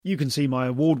You can see my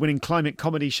award-winning climate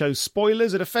comedy show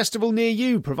Spoilers at a festival near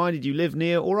you, provided you live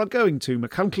near or are going to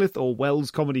Machynlleth or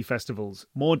Wells comedy festivals.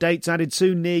 More dates added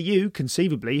soon near you.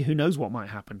 Conceivably, who knows what might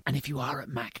happen. And if you are at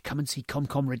Mac, come and see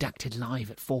ComCom Redacted live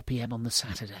at 4 p.m. on the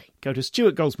Saturday. Go to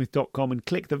stuartgoldsmith.com and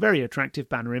click the very attractive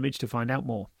banner image to find out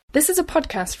more. This is a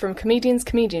podcast from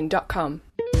comedianscomedian.com.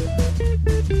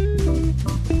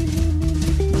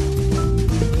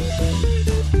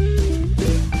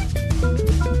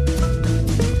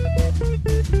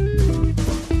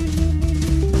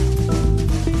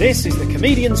 This is the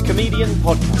Comedian's Comedian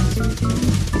podcast.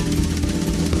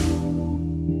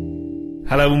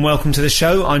 Hello and welcome to the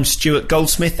show. I'm Stuart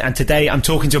Goldsmith, and today I'm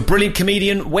talking to a brilliant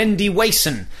comedian, Wendy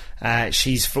Wason.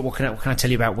 She's from, what can I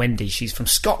tell you about Wendy? She's from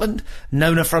Scotland,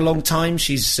 known her for a long time.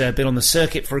 She's been on the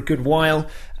circuit for a good while,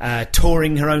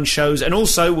 touring her own shows, and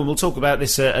also, when we'll talk about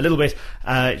this a little bit,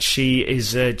 she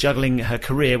is juggling her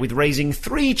career with raising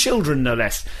 3 children, no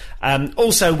less.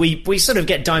 Also, we sort of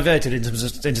get diverted into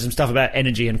some stuff about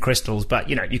energy and crystals,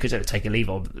 but, you know, you could sort of take a leave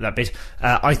of that bit.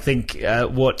 I think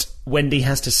what Wendy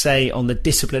has to say on the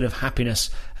discipline of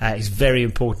happiness is very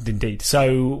important indeed.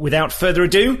 So, without further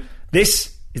ado,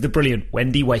 this is the brilliant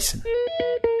Wendy Wason.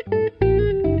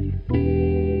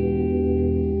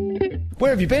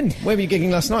 Where have you been? Where were you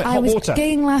gigging last night? I was water?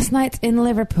 Gigging last night in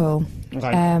Liverpool. Okay.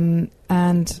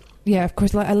 And, yeah, of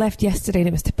course, I left yesterday and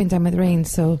it was tipping down with rain,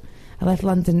 so I left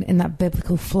London in that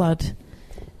biblical flood,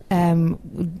 done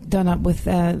up with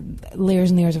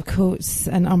layers and layers of coats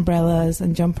and umbrellas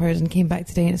and jumpers, and came back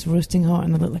today and it's roasting hot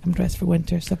and I look like I'm dressed for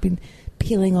winter, so I've been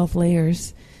peeling off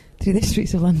layers through the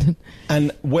streets of London.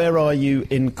 And where are you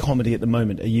in comedy at the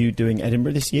moment? Are you doing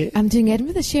Edinburgh this year? I'm doing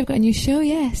Edinburgh this year. I've got a new show,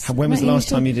 yes. When was the last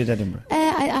time you did Edinburgh?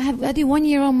 I do 1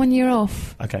 year on, 1 year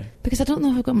off. Okay. Because I don't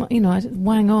know if I've got my, I just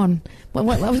wang on.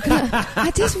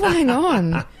 I just wang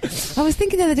on. I was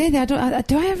thinking the other day that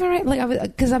do I ever write,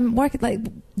 because I'm working, like,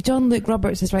 John Luke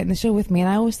Roberts is writing the show with me, and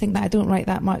I always think that I don't write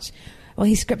that much. Well,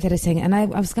 he's script editing, and I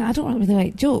don't really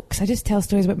write jokes. I just tell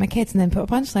stories about my kids and then put a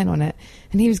punchline on it.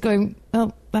 And he was going,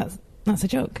 well, that's a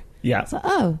joke. Yeah. It's like,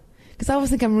 oh. Because I always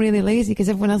think I'm really lazy because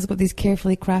everyone else has got these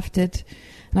carefully crafted.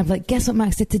 And I'm like, guess what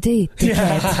Max did today,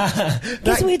 dickhead?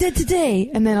 Guess what he did today?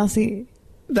 And then I'll see.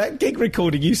 That gig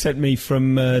recording you sent me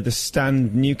from the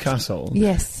Stand Newcastle.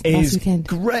 Yes, is last weekend.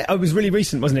 Great. Oh, it was really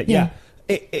recent, wasn't it? Yeah.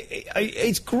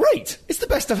 It's great. It's the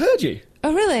best I've heard you.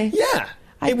 Oh, really? Yeah.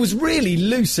 It was really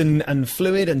loose and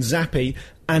fluid and zappy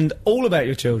and all about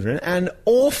your children and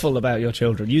awful about your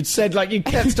children. You'd said, like, you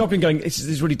kept stopping going, this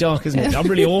is really dark, isn't it? I'm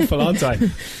really awful, aren't I?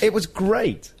 It was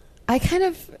great. I kind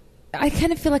of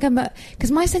feel like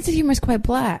because my sense of humour is quite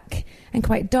black and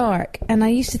quite dark, and I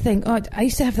used to think, I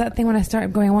used to have that thing when I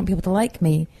started going, I want people to like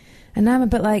me, and now I'm a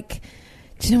bit like,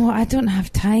 do you know what, I don't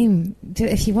have time.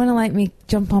 If you want to like me,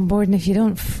 jump on board, and if you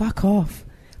don't, fuck off.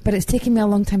 But it's taken me a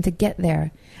long time to get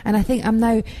there. And I think I'm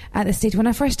now at the stage, when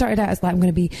I first started out, I was like, I'm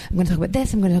going to talk about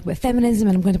this, I'm going to talk about feminism,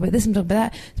 and I'm going to talk about this, and talk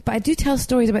about that. But I do tell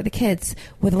stories about the kids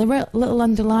with a little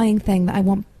underlying thing that I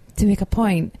want to make a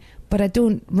point, but I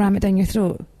don't ram it down your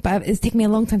throat. But it's taken me a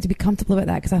long time to be comfortable about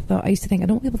that, because I used to think, I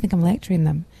don't want people to think I'm lecturing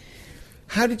them.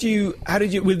 How did you,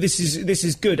 well, this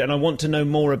is good, and I want to know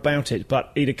more about it,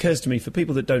 but it occurs to me, for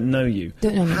people that don't know you,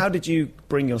 how did you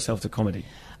bring yourself to comedy?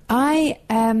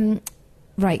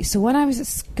 Right, so when I was at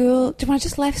school, when I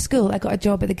just left school, I got a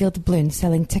job at the Gilded Balloon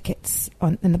selling tickets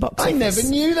in the box office. I never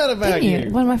knew that about you.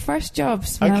 One of my first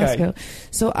jobs when I was at school.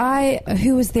 So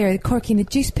who was there? Corky and the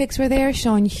Juice Pigs were there.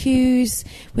 Sean Hughes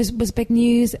was big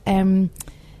news.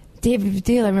 David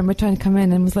Dale, I remember trying to come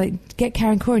in and was like, get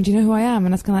Karen Corn, do you know who I am?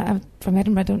 And I was kind of like, I'm from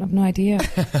Edinburgh, I have no idea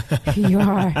who you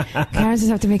are. Karen just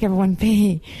have to make everyone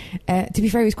pay. To be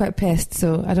fair, he was quite pissed,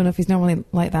 so I don't know if he's normally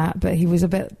like that, but he was a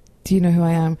bit, do you know who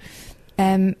I am?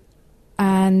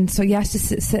 And so, yeah, I used to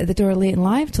sit at the door late and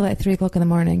live till like 3 o'clock in the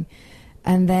morning.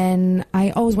 And then I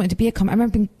always wanted to be a comic. I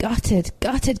remember being gutted,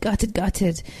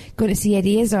 going to see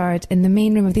Eddie Izzard in the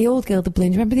main room of the old Gilded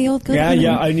Balloon. Do you remember the old Gilded Balloon?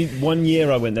 Yeah, I need 1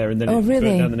 year I went there, and then it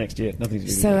burned down the next year. Nothing to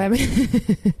do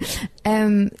with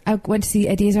it. I went to see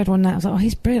Eddie Izzard one night. I was like, oh,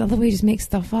 he's brilliant. I love the way he just makes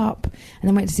stuff up. And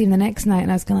then went to see him the next night,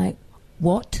 and I was kind of like,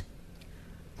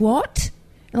 what?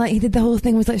 And like, he did the whole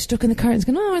thing, was like stroking the curtains,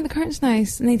 going, oh, the curtain's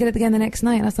nice. And he did it again the next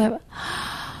night, and I was like,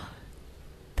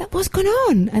 what's going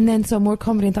on? And then saw more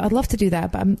comedy and thought, I'd love to do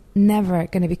that, but I'm never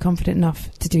going to be confident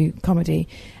enough to do comedy.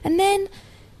 And then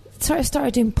sort of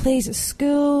started doing plays at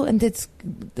school and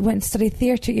went and studied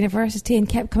theatre at university and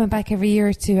kept coming back every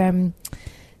year to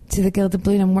the Gilded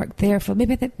Balloon and worked there for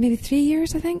maybe 3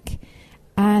 years, I think.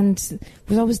 and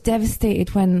was always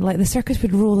devastated when, like, the circus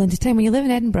would roll into town. When you live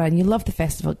in Edinburgh and you love the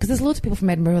festival, because there's loads of people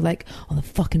from Edinburgh who are like, oh, the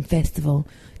fucking festival,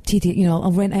 tedious, you know,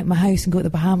 I'll rent out my house and go to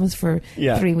the Bahamas for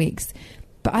 3 weeks.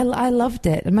 But I loved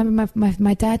it. I remember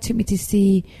my dad took me to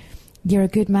see You're a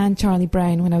Good Man, Charlie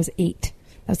Brown, when I was 8. That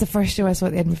was the first show I saw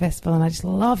at the Edinburgh Festival, and I just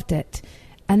loved it.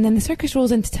 And then the circus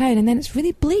rolls into town, and then it's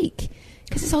really bleak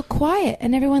because it's all quiet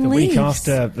and everyone leaves. The week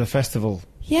after the festival,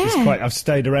 I've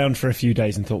stayed around for a few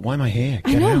days and thought, why am I here?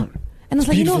 Get out. And it's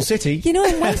like, beautiful city. You know,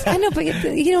 I know, but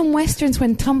you know, in Westerns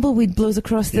when tumbleweed blows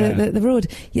across the road,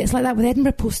 it's like that with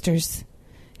Edinburgh posters.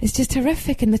 It's just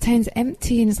horrific, and the town's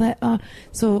empty, and it's like, oh.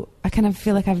 So I kind of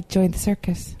feel like I've joined the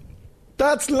circus.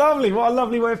 That's lovely. What a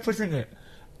lovely way of putting it.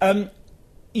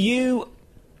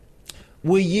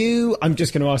 Were you, I'm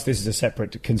just going to ask this as a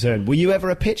separate concern, were you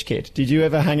ever a pitch kid? Did you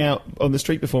ever hang out on the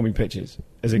street performing pitches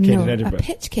as a kid in Edinburgh? A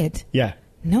pitch kid? Yeah.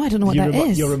 No, I don't know what that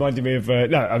is. You're reminding me of...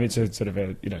 no, I mean, it's a sort of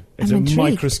a, you know, it's I'm a intrigued.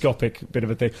 Microscopic bit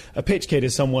of a thing. A pitch kid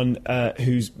is someone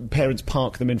whose parents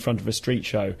park them in front of a street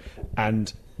show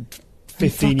and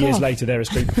 15 years later they're a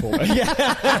street performer.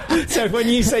 Yeah. So when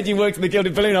you said you worked in the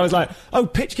Gilded Balloon, I was like, oh,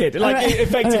 pitch kid. Like,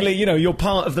 effectively, you know, you're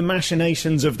part of the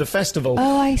machinations of the festival.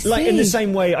 Oh, I see. Like, in the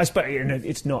same way, I suppose, you know,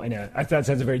 it's not in a... That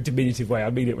sounds a very diminutive way.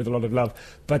 I mean it with a lot of love.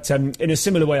 But in a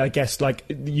similar way, I guess, like,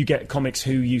 you get comics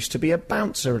who used to be a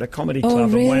bouncer at a comedy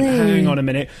club and went, hang on a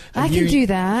minute. I can do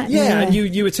that. Yeah, and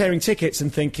you were tearing tickets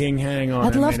and thinking, hang on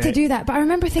I'd love to do that. But I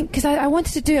remember thinking... Because I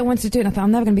wanted to do it, and I thought,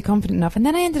 I'm never going to be confident enough. And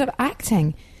then I ended up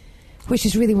acting, which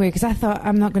is really weird, because I thought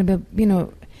I'm not going to be, you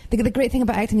know... The great thing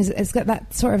about acting is it's got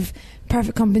that sort of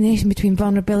perfect combination between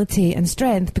vulnerability and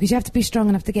strength, because you have to be strong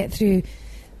enough to get through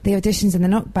the auditions and the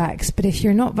knockbacks, but if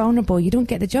you're not vulnerable, you don't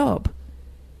get the job.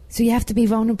 So you have to be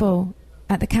vulnerable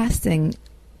at the casting.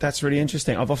 That's really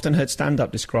interesting. I've often heard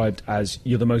stand-up described as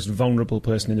you're the most vulnerable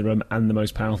person in the room and the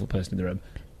most powerful person in the room.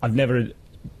 I've never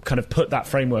kind of put that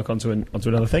framework onto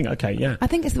another thing. Okay, yeah. I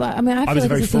think it's... I mean, I was like a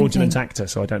very fraudulent actor,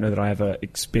 so I don't know that I ever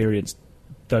experienced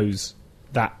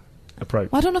that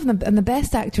approach. Well, I don't know if I'm the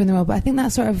best actor in the world, but I think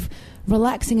that's sort of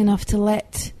relaxing enough to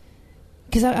let...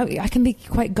 Because I can be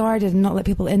quite guarded and not let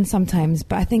people in sometimes,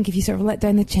 but I think if you sort of let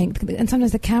down the chink... And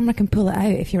sometimes the camera can pull it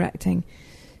out if you're acting.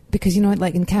 Because, you know,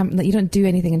 like in like you don't do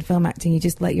anything in film acting, you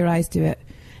just let your eyes do it.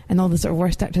 And all the sort of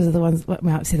worst actors are the ones... Well,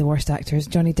 I would say the worst actors.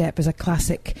 Johnny Depp is a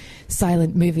classic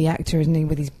silent movie actor, isn't he,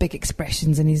 with these big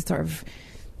expressions, and he's sort of...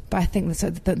 But I think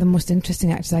the most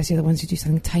interesting actors I see are the ones who do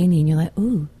something tiny and you're like,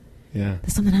 ooh, yeah,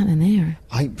 there's something happening there.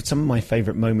 Some of my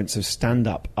favourite moments of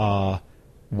stand-up are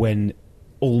when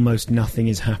almost nothing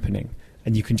is happening.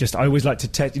 And you can just... I always like to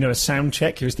test, you know, a sound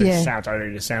check. Here's the sound. I don't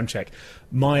need a sound check.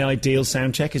 My ideal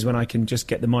sound check is when I can just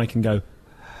get the mic and go...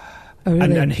 Oh,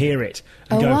 really? and hear it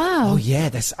and go, wow. Oh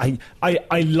yeah,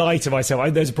 I lie to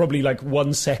myself. There's probably like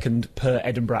 1 second per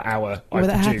Edinburgh hour I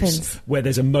produce where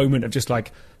there's a moment of just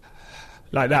like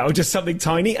that, or just something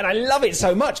tiny, and I love it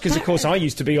so much because of course I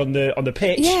used to be on the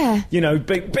pitch, you know,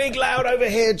 big loud over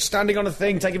here, standing on a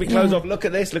thing, taking my clothes off, look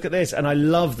at this, and I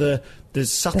love the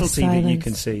subtlety that you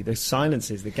can see, the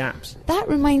silences, the gaps. That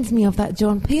reminds me of that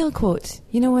John Peel quote,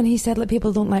 you know, when he said, like,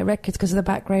 people don't like records because of the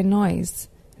background noise.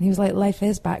 He was like, life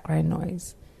is background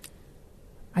noise.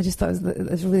 I just thought it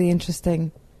was a really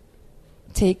interesting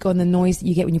take on the noise that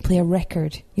you get when you play a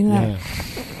record. You know that?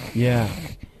 Yeah.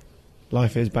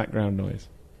 Life is background noise.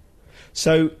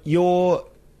 So you'd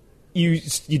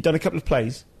done a couple of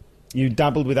plays. You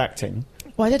dabbled with acting.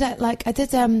 Well, I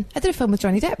did a film with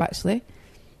Johnny Depp, actually.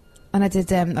 And I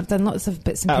did, I've done lots of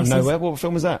bits and pieces. Out of nowhere? What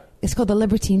film was that? It's called The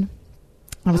Libertine.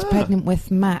 I was pregnant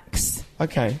with Max.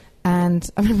 Okay. And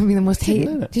I remember being the most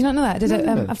hated. Do you not know that?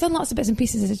 I've done lots of bits and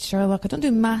pieces. I did Sherlock. I don't do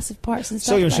massive parts and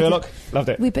stuff. So you're Sherlock? Loved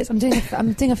it. Wee bits. I'm doing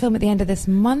a film at the end of this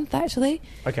month, actually.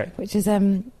 Okay. Which is,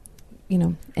 you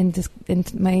know,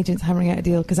 my agent's hammering out a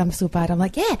deal because I'm so bad. I'm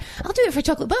like, yeah, I'll do it for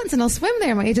Chocolate Buns and I'll swim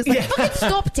there. My agent's like, fucking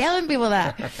stop telling people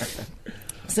that.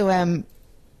 So I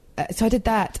did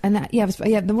that, and I was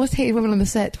the most hated woman on the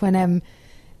set when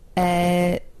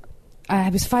I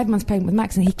was 5 months pregnant with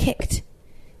Max, and he kicked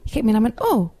me, and I went,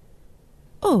 oh,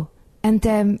 and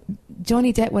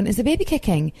Johnny Depp went, is the baby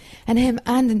kicking? And him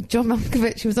and John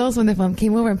Malkovich, who was also in the film,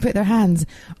 came over and put their hands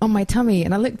on my tummy,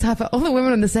 and I looked up at all the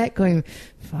women on the set going,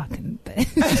 fucking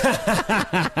bitch.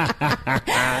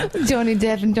 Johnny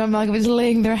Depp and John Malkovich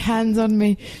laying their hands on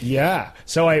me. Yeah.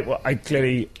 So I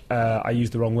clearly I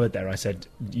used the wrong word there. I said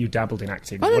you dabbled in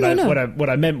acting. Oh, no. What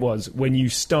I meant was when you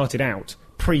started out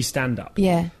pre-stand-up.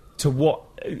 Yeah. To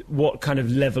what kind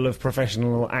of level of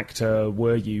professional actor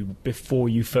were you before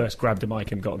you first grabbed a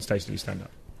mic and got on stage to do stand-up?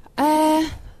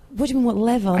 What do you mean, what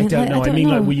level? I don't know. I mean,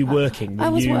 like, were you working? I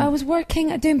was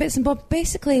working, doing bits and bobs.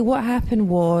 Basically, what happened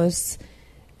was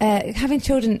having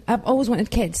children. I've always wanted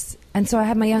kids, and so I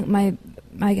had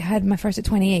I had my first at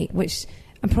 28, which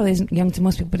probably isn't young to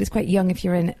most people, but it's quite young if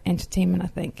you're in entertainment, I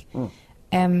think.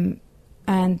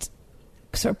 And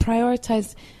sort of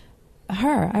prioritise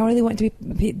her. I really want to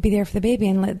be there for the baby,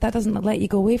 and that doesn't let you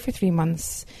go away for 3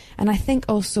 months. And I think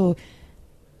also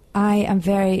I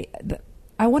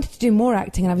wanted to do more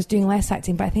acting, and I was doing less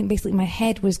acting, but I think basically my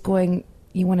head was going,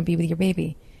 you want to be with your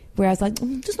baby. Whereas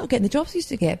I'm just not getting the jobs I used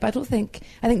to get. But I think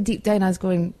deep down I was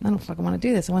going, I don't fucking want to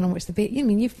do this. I want to watch the baby.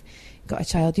 You've got a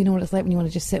child. You know what it's like when you want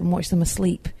to just sit and watch them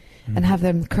asleep and have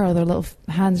them curl their little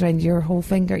hands around your whole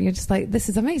finger. You're just like, this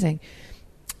is amazing.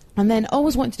 And then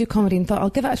always wanted to do comedy and thought, I'll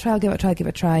give it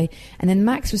a try. And then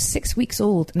Max was 6 weeks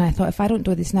old, and I thought, if I don't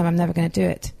do this now, I'm never going to do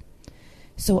it.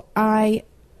 So I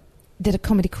did a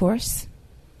comedy course.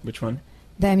 Which one?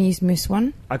 The Amuse Moose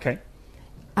one. Okay.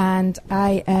 And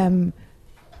I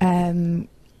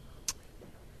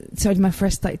started my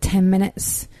first 10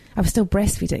 minutes. I was still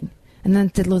breastfeeding, and then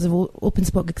did loads of open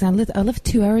spot gigs. I lived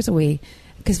 2 hours away,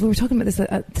 because we were talking about this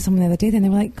to someone the other day. Then they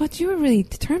were like, "God, you were really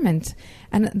determined."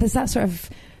 And there's that sort of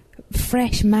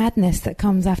fresh madness that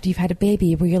comes after you've had a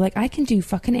baby, where you're like, I can do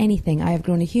fucking anything. I have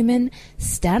grown a human.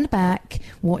 Stand back,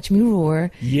 watch me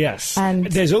roar. Yes. And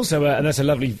there's also and that's a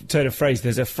lovely turn of phrase,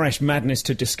 there's a fresh madness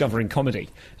to discovering comedy.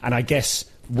 And I guess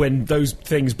when those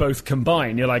things both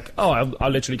combine, you're like, oh, I'll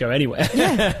literally go anywhere.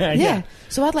 Yeah.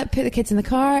 So I'd put the kids in the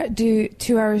car, do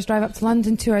 2 hours drive up to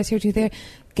London, 2 hours here, 2 there,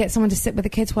 get someone to sit with the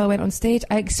kids while I went on stage.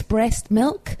 I expressed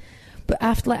milk, but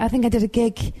after I think I did a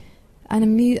gig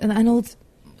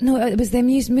it was the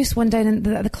Amuse Moose one down in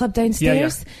the club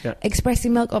downstairs. Yeah.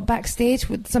 Expressing milk up backstage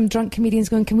with some drunk comedians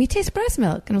going, "Can we taste breast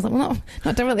milk?" And I was like, "Well,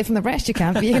 not directly from the breast, you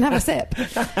can't, but you can have a sip."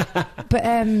 But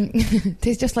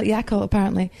tastes just like Yakult,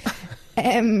 apparently.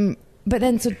 But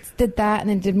then so did that, and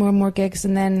then did more and more gigs,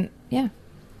 and then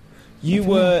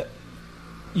You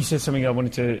said something I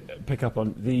wanted to pick up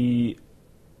on.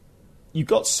 You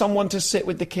got someone to sit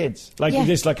with the kids,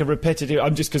 this, a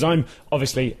repetitive. Because I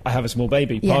have a small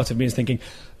baby. Part of me is thinking,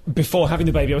 before having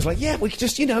the baby, I was like, we could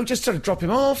just sort of drop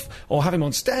him off, or have him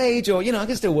on stage, or I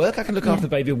can still work. I can look after the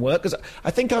baby and work. Because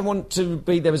I think I want to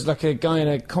be. There was a guy in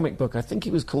a comic book. I think he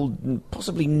was called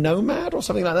possibly Nomad or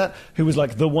something like that. Who was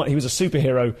the one? He was a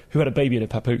superhero who had a baby in a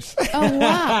papoose. Oh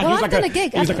wow! Well, I've done a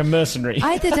gig. He was like a mercenary.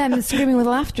 I did Screaming with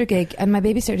Laughter gig, and my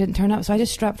babysitter didn't turn up, so I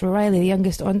just strapped Riley, the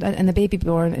youngest, on and the baby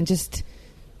born, and just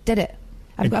did it.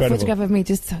 I've got a photograph of me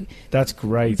just. That's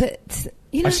great. But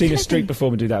I've seen a street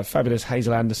performer do that. Fabulous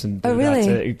Hazel Anderson do that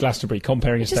at Glastonbury,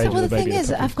 comparing a stage with a baby. The thing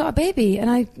is, I've got a baby,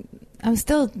 and I'm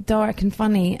still dark and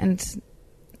funny, and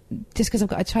just because I've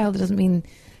got a child, it doesn't mean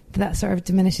that sort of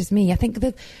diminishes me. I think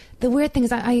the weird thing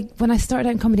is, when I started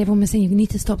out in comedy, everyone was saying you need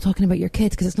to stop talking about your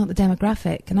kids because it's not the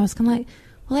demographic, and I was kind of like,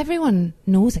 well, everyone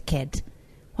knows a kid.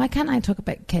 Why can't I talk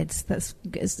about kids?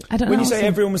 I don't know. When you say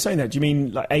everyone was saying that, do you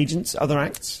mean agents, other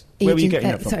acts? Where were you getting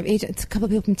that from? Sort of agents, a couple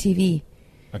of people from TV.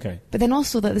 Okay. But then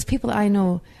also that there's people that I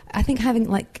know. I think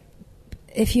having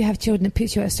if you have children, it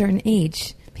puts you at a certain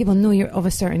age. People know you're of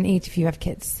a certain age if you have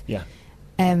kids. Yeah.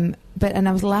 And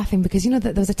I was laughing because that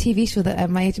there was a TV show that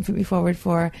my agent put me forward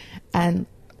for, and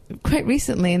quite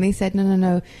recently, and they said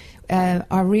no,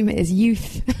 our remit is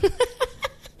youth,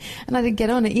 and I didn't get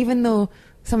on it, even though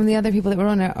some of the other people that were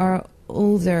on it are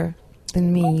older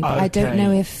than me. But I don't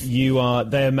know if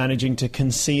they're managing to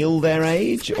conceal their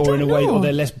age, or in a way, or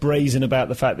they're less brazen about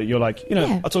the fact that you're I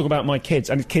talk about my kids,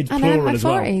 and kids plural as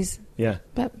well. 40s. Yeah,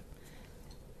 but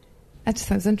I just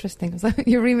thought it was interesting. I was like,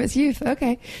 your remit's youth,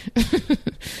 okay.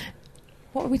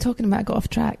 What were we talking about? I got off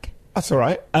track. That's all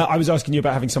right. I was asking you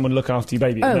about having someone look after your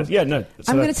baby. Oh, yeah, no.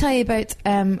 I'm going to tell you about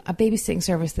a babysitting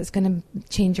service that's going to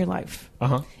change your life.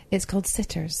 It's called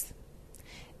Sitters.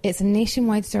 It's a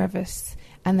nationwide service,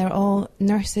 and they're all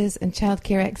nurses and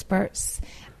childcare experts,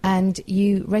 and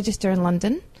you register in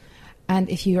London, and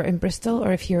if you're in Bristol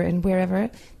or if you're in wherever,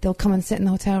 they'll come and sit in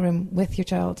the hotel room with your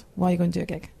child while you're going to do a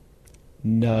gig.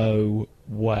 No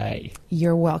way.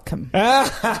 You're welcome.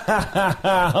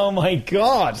 Oh my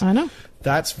God. I know.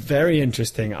 That's very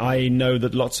interesting. I know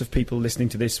that lots of people listening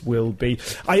to this will be.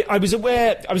 I was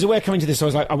aware coming to this, so I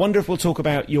was like, I wonder if we'll talk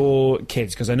about your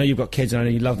kids, because I know you've got kids and I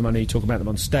know you love them, I know you talk about them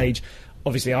on stage.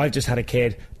 Obviously, I've just had a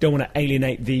kid. Don't want to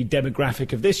alienate the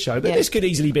demographic of this show, but this could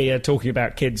easily be a talking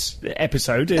about kids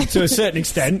episode to a certain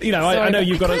extent. I know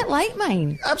you've got. I quite like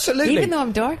mine. Absolutely, even though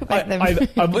I'm dark about them.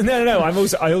 No.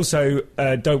 I also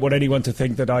don't want anyone to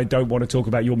think that I don't want to talk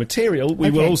about your material. We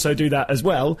will also do that as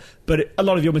well. But a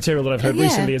lot of your material that I've heard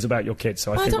recently is about your kids.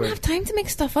 So I think don't have time to make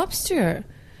stuff up, Stuart.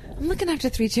 I'm looking after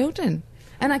 3 children.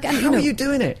 And How are you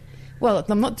doing it? Well,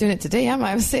 I'm not doing it today, am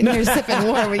I? I was sitting here sipping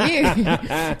water with you.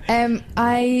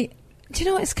 Do you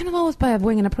know, it's kind of always by a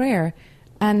wing and a prayer.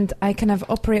 And I kind of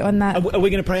operate on that. Are we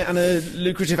going to pray on a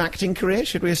lucrative acting career,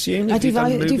 should we assume? I do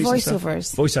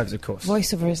voiceovers. Voiceovers, of course.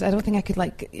 Voiceovers. I don't think I could,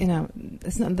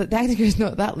 it's not, the acting career is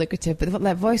not that lucrative, but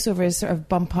voiceovers sort of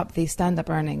bump up the stand-up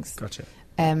earnings. Gotcha.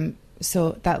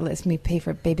 So that lets me pay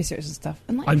for babysitters and stuff.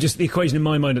 And the equation in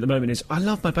my mind at the moment is, I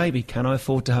love my baby. Can I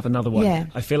afford to have another one? Yeah.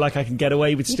 I feel like I can get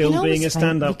away with still being a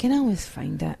stand-up. You can always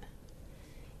find it.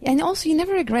 And also, you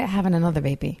never regret having another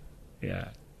baby. Yeah.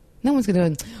 No one's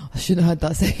going to go, I shouldn't have had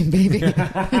that second baby.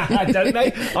 Don't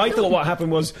they? I thought what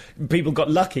happened was people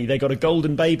got lucky. They got a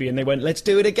golden baby and they went, let's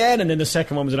do it again. And then the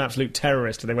second one was an absolute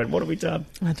terrorist. And they went, what have we done?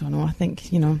 I don't know. I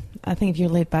think if you're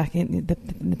laid back,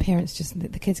 the parents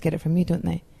the kids get it from you, don't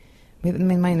they? I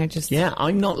mean, mine are just... Yeah,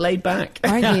 I'm not laid back.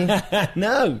 Are you?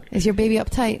 No. Is your baby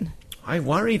uptight? I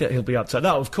worry that he'll be uptight.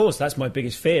 No, of course, that's my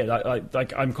biggest fear.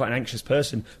 I'm quite an anxious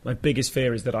person. My biggest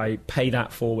fear is that I pay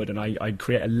that forward and I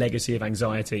create a legacy of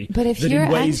anxiety. But if you're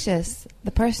anxious,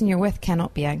 the person you're with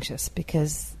cannot be anxious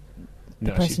because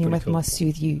the person you're with must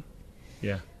soothe you.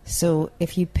 Yeah. So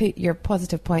if you put your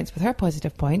positive points with her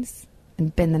positive points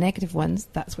and bin the negative ones,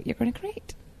 that's what you're going to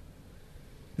create.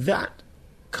 That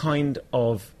kind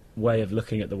of way of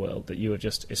looking at the world that you have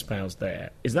just espoused there,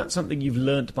 is that something you've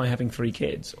learnt by having 3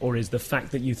 kids, or is the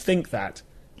fact that you think that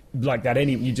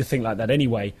you just think like that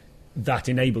anyway, that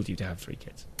enabled you to have 3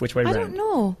 kids? Which way round? I don't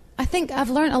know. I think I've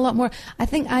learnt a lot more. I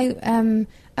think I'm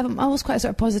always quite a sort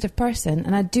of positive person,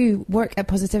 and I do work at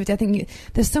positivity. I think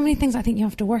there's so many things I think you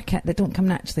have to work at that don't come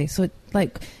naturally. So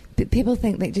people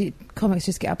think that comics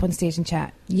just get up on stage and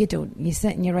chat. You don't. You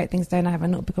sit and you write things down. I have a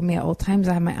notebook on me at all times.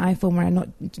 I have my iPhone where I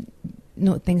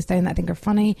note things down that I think are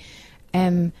funny,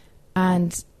 and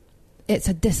it's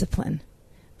a discipline,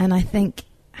 and I think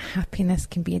happiness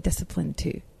can be a discipline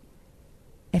too,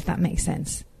 if that makes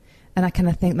sense. And I kind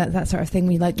of think that sort of thing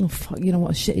where you're like, oh fuck, you know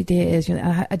what a shitty day it is.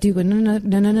 I do go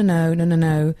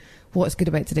no. What's good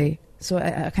about today? So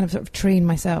I kind of sort of train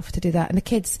myself to do that, and the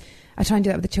kids, I try and do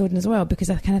that with the children as well, because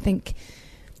I kind of think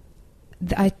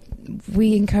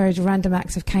we encourage random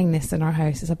acts of kindness in our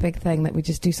house. It's a big thing that we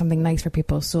just do something nice for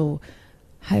people. So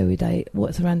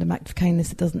what's a random act of kindness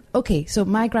that doesn't... Okay, so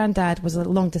my granddad was a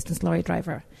long-distance lorry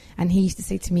driver, and he used to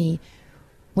say to me,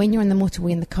 when you're on the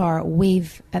motorway in the car,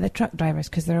 wave at the truck drivers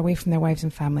because they're away from their wives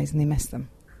and families and they miss them.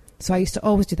 So I used to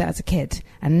always do that as a kid.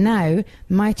 And now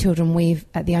my children wave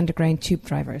at the underground tube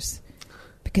drivers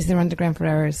because they're underground for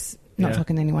hours, not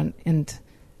talking to anyone, and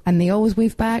they always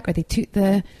wave back, or they toot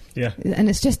the... Yeah. And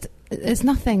it's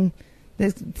nothing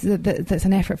that's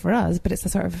an effort for us, but it's a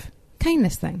sort of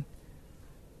kindness thing.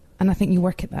 And I think you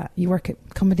work at that. You work at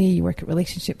comedy, you work at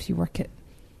relationships, you work at...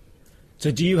 So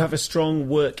do you have a strong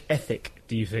work ethic,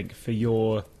 do you think, for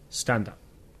your stand-up?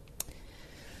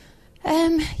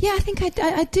 Yeah, I think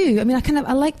I do. I mean,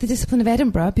 I like the discipline of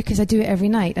Edinburgh because I do it every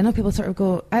night. I know people sort of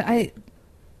go... I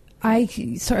like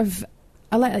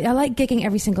gigging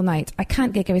every single night. I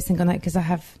can't gig every single night because I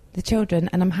have the children,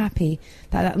 and I'm happy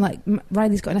that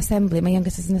Riley's got an assembly. My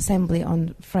youngest is an assembly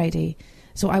on Friday,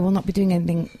 so I will not be doing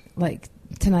anything like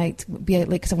tonight, be out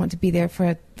late because I want to be there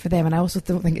for them. And I also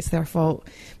don't think it's their fault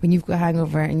when you've got a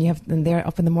hangover and they're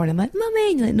up in the morning like,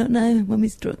 Mummy, and you're like, no,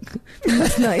 Mummy's drunk from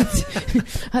last night.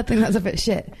 I think that's a bit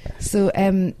shit. So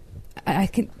I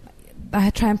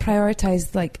try and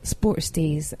prioritise like sports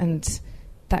days and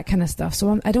that kind of stuff.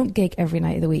 So I don't gig every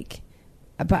night of the week,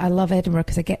 but I love Edinburgh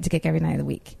because I get to gig every night of the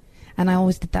week. And I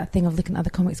always did that thing of looking at other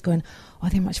comics going, oh,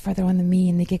 they're much further on than me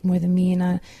and they gig more than me,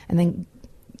 and then,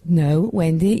 no,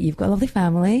 Wendy, you've got a lovely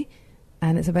family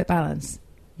and it's about balance.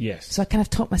 Yes. So I kind of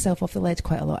taught myself off the ledge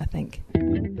quite a lot, I think.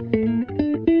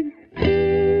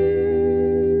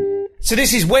 So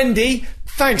this is Wendy.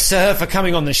 Thanks to her for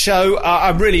coming on the show.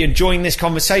 I'm really enjoying this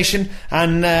conversation,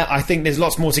 and I think there's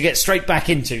lots more to get straight back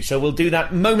into, so we'll do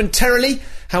that momentarily.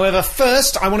 However,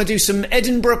 first, I want to do some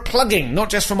Edinburgh plugging, not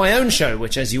just for my own show,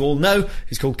 which, as you all know,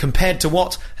 is called Compared to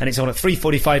What, and it's on at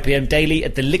 3:45pm daily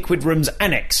at the Liquid Rooms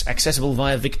Annex, accessible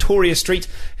via Victoria Street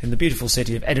in the beautiful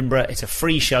city of Edinburgh. It's a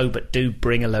free show, but do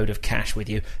bring a load of cash with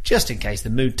you, just in case the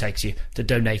mood takes you to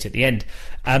donate at the end.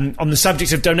 On the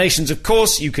subject of donations, of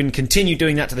course, you can continue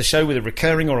doing that to the show with a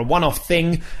recurring or a one-off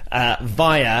thing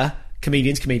via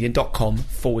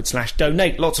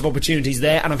comedianscomedian.com/donate. Lots of opportunities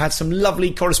there, and I've had some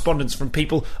lovely correspondence from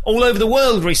people all over the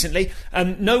world recently.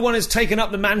 No one has taken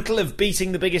up the mantle of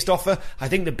beating the biggest offer. I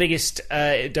think the biggest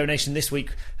donation this week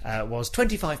was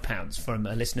 £25 from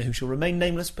a listener who shall remain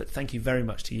nameless, but thank you very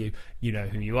much to you. You know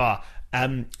who you are.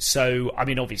 So, I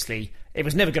mean, obviously, It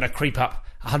was never going to creep up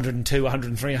 102,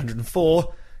 103,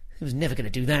 104. It was never going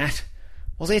to do that,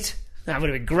 was it? That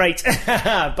would have been great.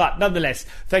 But nonetheless,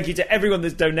 thank you to everyone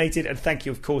that's donated, and thank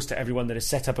you, of course, to everyone that has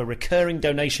set up a recurring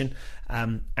donation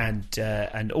and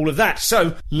all of that.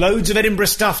 So, loads of Edinburgh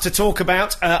stuff to talk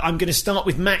about. I'm going to start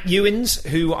with Matt Ewins,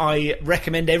 who I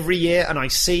recommend every year, and I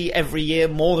see every year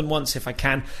more than once if I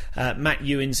can. Matt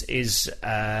Ewins is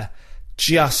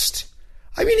just...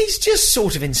 I mean, he's just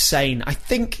sort of insane. I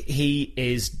think he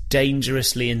is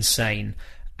dangerously insane.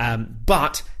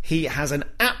 But he has an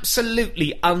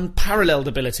absolutely unparalleled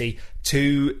ability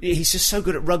to... He's just so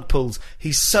good at rug pulls.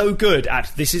 He's so good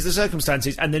at this is the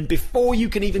circumstances, and then before you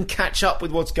can even catch up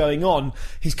with what's going on,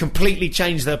 he's completely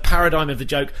changed the paradigm of the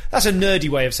joke. That's a nerdy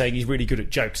way of saying he's really good at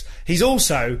jokes. He's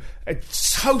also a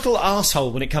total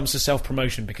arsehole when it comes to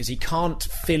self-promotion, because he can't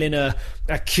fill in a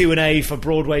Q&A for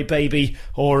Broadway Baby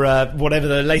or whatever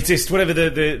the latest, whatever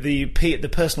the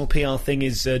personal PR thing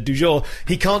is du jour.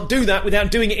 He can't do that without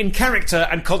doing it in character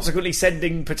and consequently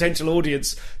sending potential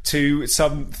audience to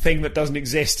some thing that doesn't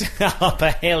exist up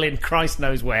a hill in Christ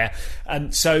knows where.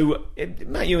 And so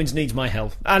Matt Ewins needs my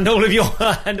help and all of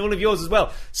yours as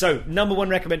well. So number one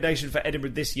recommendation for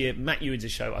Edinburgh this year, Matt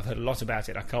Ewins' show. I've heard a lot about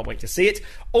it. I can't wait to see it.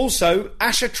 Also,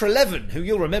 Asha Treleaven, who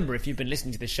you'll remember if you've been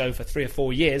listening to this show for 3 or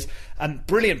 4 years.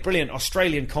 Brilliant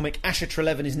Australian comic. Asha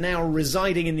Treleaven is now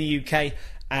residing in the UK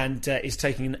and is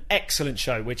taking an excellent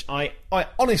show, which I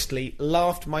honestly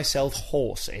laughed myself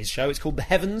hoarse at his show. It's called The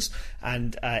Heavens,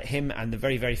 and him and the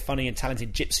very, very funny and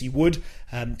talented Gypsy Wood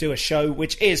do a show,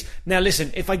 which is... Now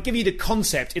listen, if I give you the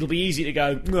concept, it'll be easy to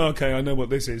go, okay, I know what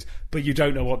this is, but you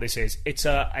don't know what this is. It's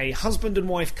a husband and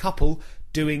wife couple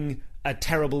doing a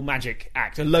terrible magic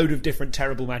act, a load of different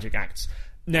terrible magic acts.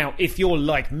 Now, if you're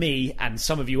like me, and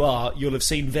some of you are, you'll have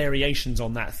seen variations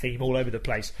on that theme all over the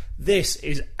place. This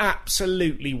is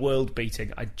absolutely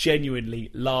world-beating. I genuinely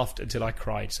laughed until I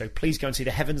cried. So please go and see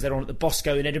The Heavens. They're on at the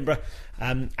Bosco in Edinburgh.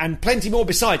 And plenty more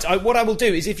besides. What I will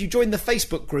do is, if you join the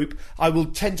Facebook group, I will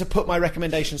tend to put my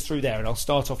recommendations through there, and I'll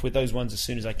start off with those ones as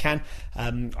soon as I can.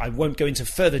 I won't go into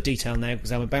further detail now,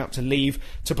 because I'm about to leave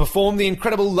to perform the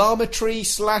incredible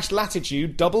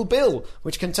Lammetry/Latitude double bill,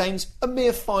 which contains a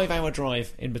mere 5-hour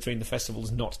drive in between the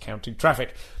festivals, not counting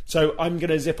traffic. So I'm going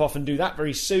to zip off and do that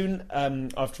very soon,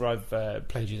 after I've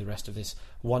played you the rest of this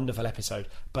wonderful episode.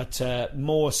 But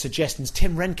more suggestions.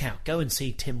 Tim Renkow. Go and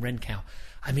see Tim Renkow.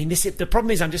 I mean, the problem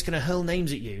is I'm just going to hurl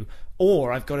names at you,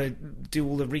 or I've got to do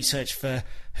all the research for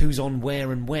who's on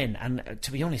where and when. And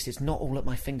to be honest, it's not all at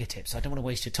my fingertips. I don't want to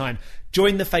waste your time.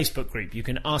 Join the Facebook group. You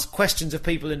can ask questions of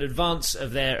people in advance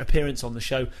of their appearance on the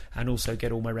show, and also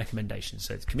get all my recommendations.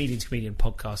 So it's Comedians Comedian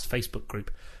Podcast Facebook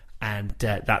group, and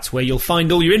that's where you'll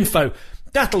find all your info.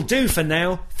 That'll do for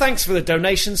now. Thanks for the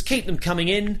donations. Keep them coming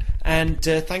in, and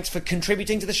thanks for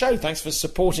contributing to the show. Thanks for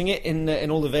supporting it in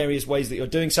all the various ways that you're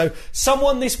doing. So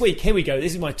someone this week, here we go,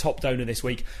 this is my top donor this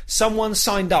week. Someone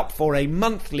signed up for a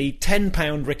monthly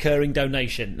 £10 recurring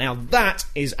donation. Now that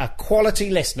is a quality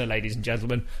listener, ladies and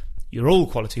gentlemen. You're all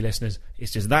quality listeners.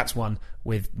 It's just that's one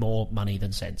with more money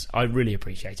than sense. I really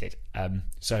appreciate it.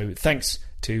 So thanks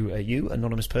to you,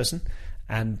 anonymous person.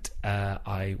 And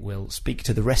I will speak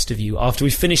to the rest of you after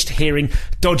we've finished hearing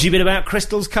dodgy bit about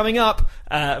crystals coming up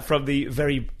from the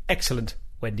very excellent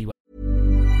Wendy Wason.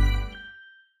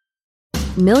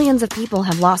 Millions of people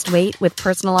have lost weight with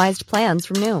personalized plans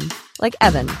from Noom. Like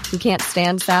Evan, who can't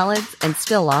stand salads and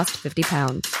still lost 50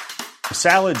 pounds.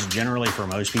 Salads generally for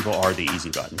most people are the easy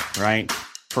button, right?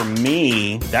 For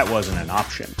me, that wasn't an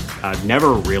option. I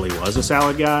never really was a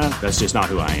salad guy. That's just not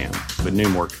who I am. But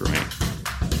Noom worked for me.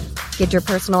 Get your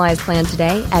personalized plan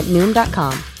today at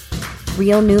Noom.com.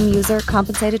 Real Noom user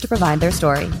compensated to provide their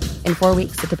story. In 4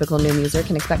 weeks, the typical Noom user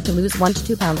can expect to lose 1 to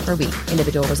 2 pounds per week.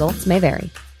 Individual results may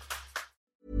vary.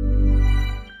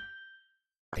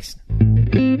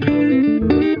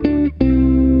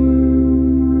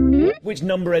 Which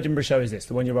number Edinburgh show is this?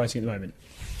 The one you're writing at the moment?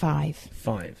 5.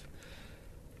 5.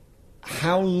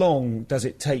 How long does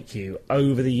it take you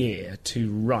over the year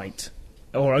to write?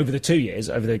 Or over the 2 years,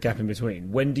 over the gap in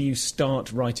between, when do you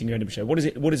start writing your Edinburgh show? What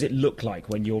does it look like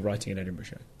when you're writing an Edinburgh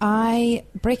show? I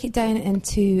break it down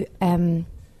into 5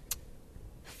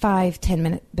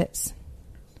 10-minute bits,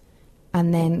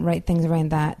 and then write things around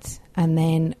that, and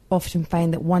then often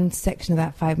find that one section of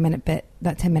that 5-minute bit,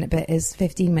 that 10-minute bit, is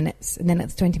 15 minutes, and then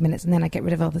it's 20 minutes, and then I get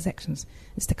rid of all the sections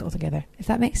and stick it all together. If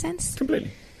that makes sense?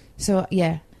 Completely. So,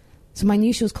 yeah. So my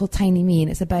new show's called Tiny Me, and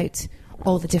it's about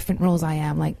all the different roles I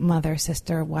am, like mother,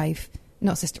 sister, wife.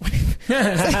 Not sister, wife.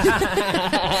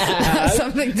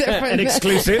 Something different. An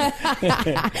exclusive.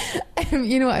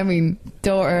 You know what I mean?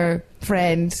 Daughter,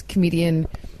 friend, comedian,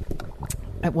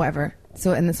 whatever.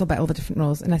 So, and it's all about all the different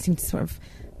roles. And I seem to sort of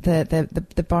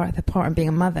the part of being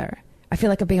a mother. I feel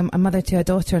like being a mother to a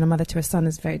daughter and a mother to a son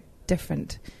is very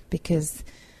different because,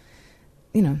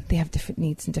 you know, they have different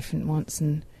needs and different wants.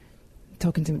 And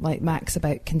talking to like Max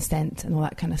about consent and all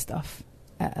that kind of stuff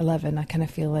at 11, I kind of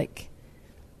feel like,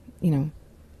 you know,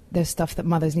 there's stuff that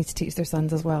mothers need to teach their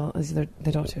sons as well as their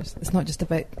daughters. It's not just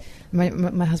about...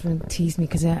 My husband teased me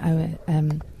because I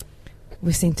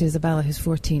was saying to Isabella, who's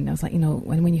 14, I was like, you know,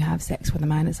 when you have sex with a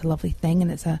man, it's a lovely thing,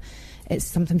 and it's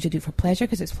sometimes you do it for pleasure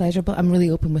because it's pleasurable. I'm really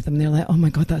open with them. They're like, oh my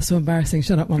God, that's so embarrassing.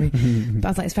 Shut up, Mommy. But I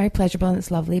was like, it's very pleasurable and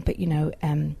it's lovely, but, you know...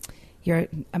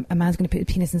 a man's going to put a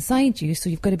penis inside you, so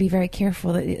you've got to be very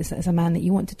careful that it's a man that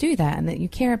you want to do that and that you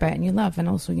care about and you love. And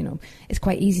also, you know, it's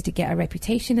quite easy to get a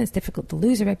reputation. It's difficult to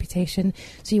lose a reputation,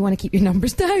 so you want to keep your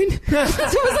numbers down. So I was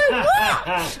like, what?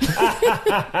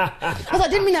 I was like,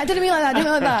 didn't mean that.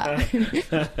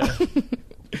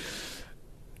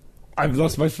 I've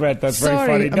lost my thread. That's Sorry, very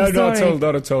funny. I'm Not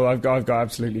sorry. at all. I've got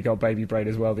absolutely got baby brain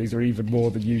as well. These are even more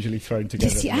than usually thrown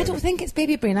together. You see, I don't think it's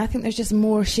baby brain. I think there's just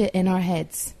more shit in our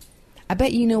heads. I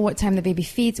bet you know what time the baby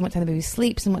feeds and what time the baby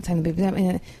sleeps and what time the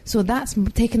baby... So that's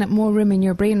taking up more room in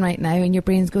your brain right now, and your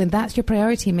brain's going, that's your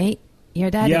priority, mate. Your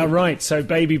daddy. Yeah, right. So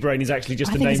baby brain is actually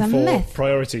just I a think name it's a for myth.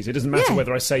 priorities. It doesn't matter Yeah.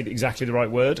 whether I say exactly the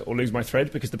right word or lose my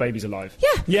thread because the baby's alive.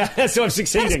 Yeah. Yeah, so I'm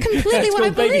succeeding. That's completely It's what I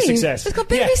called baby believe. success. It's called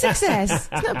baby Yeah. success.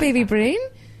 It's not baby brain.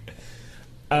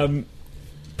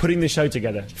 Putting the show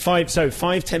together.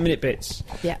 5-10 minute bits.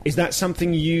 Yeah. Is that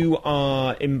something you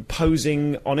are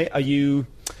imposing on it? Are you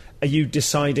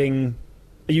deciding...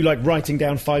 Are you like writing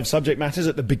down 5 subject matters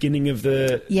at the beginning of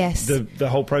the Yes. the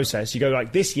whole process? You go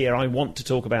like, this year I want to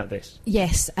talk about this.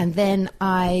 Yes, and then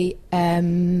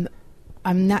I'm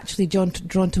naturally drawn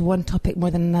to one topic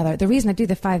more than another. The reason I do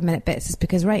the 5-minute bits is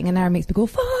because writing an hour makes me go,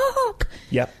 fuck!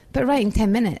 Yep. But writing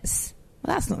 10 minutes,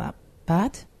 well, that's not that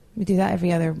bad. We do that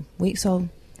every other week, so I'll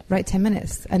write 10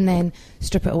 minutes and then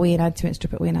strip it away and add to it,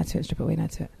 strip it away and add to it, strip it away and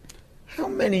add to it. How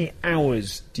many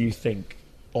hours do you think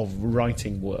of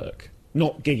writing work,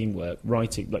 not gigging work,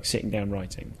 writing, like sitting down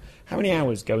writing, how many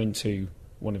hours go into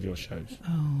one of your shows?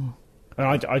 Oh.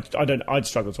 I'd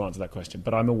struggle to answer that question,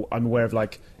 but I'm aware of,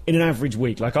 like, in an average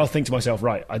week, like, I'll think to myself,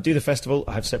 right, I do the festival,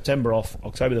 I have September off,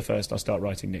 October the 1st, I'll start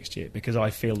writing next year, because I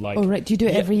feel like... Oh, right, do you do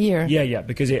it every year? Yeah,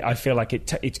 because I feel like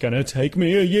it's going to take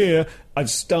me a year. I've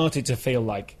started to feel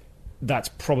like that's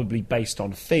probably based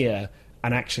on fear,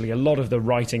 and actually a lot of the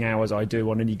writing hours I do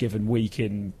on any given week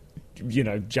in, you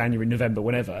know, January, November,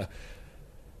 whenever...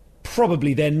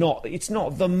 Probably it's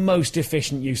not the most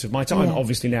efficient use of my time. Yeah.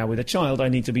 Obviously now with a child I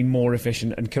need to be more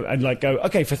efficient and like go,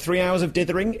 okay, for 3 hours of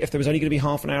dithering, if there was only going to be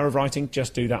half an hour of writing,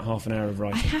 just do that half an hour of I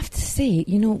writing. have to say,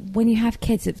 you know, when you have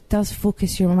kids, it does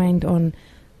focus your mind on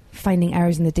finding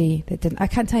hours in the day that didn't... I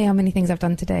can't tell you how many things I've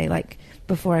done today, like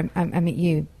before I meet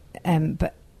you,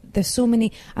 but there's so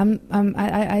many...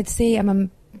 I'd say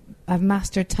I've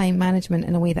mastered time management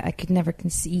in a way that I could never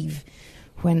conceive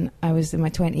when I was in my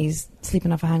 20s,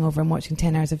 sleeping off a hangover and watching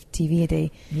 10 hours of TV a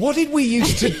day. What did we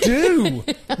used to do?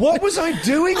 What was I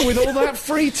doing with all that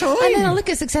free time? And then I look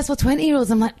at successful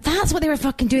 20-year-olds, I'm like, that's what they were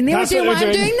fucking doing. They were doing what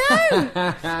I'm doing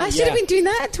now. I should have been doing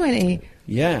that at 20.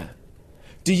 Yeah.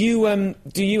 Do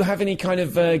you have any kind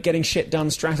of getting shit done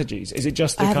strategies? Is it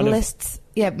just the I have kind of... lists.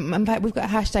 Yeah, in fact, we've got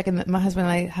a hashtag, and my husband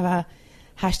and I have a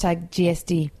hashtag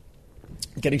GSD.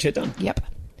 Getting shit done? Yep.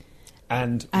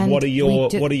 And And what are your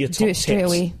do top it straight tips?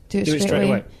 away. Do it straight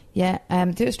away. Yeah,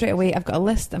 do it straight away. I've got a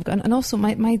list. And also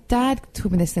my dad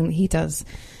told me this thing that he does,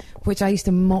 which I used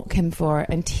to mock him for,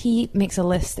 and he makes a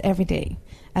list every day.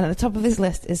 And at the top of his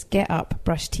list is get up,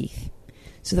 brush teeth.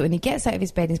 So that when he gets out of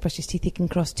his bed and he's brushed his teeth, he can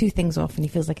cross 2 things off and he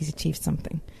feels like he's achieved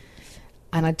something.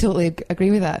 And I totally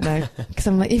agree with that now. Because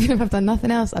I'm like, even if I've done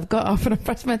nothing else, I've got up and I've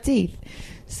brushed my teeth.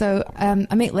 So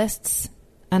I make lists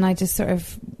and I just sort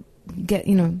of get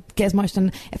as much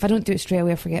done. If I don't do it straight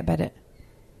away, I forget about it.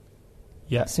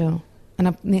 Yeah. So, and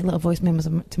I make little voice memos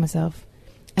to myself.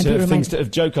 And So put things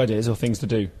of joke ideas or things to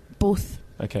do? both.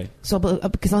 Okay. So,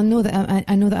 because I know that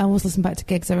I know that I always listen back to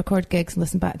gigs. I record gigs and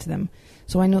listen back to them.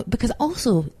 So I know, because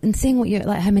also in saying what you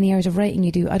like, how many hours of writing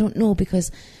you do, I don't know, because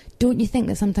don't you think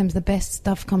that sometimes the best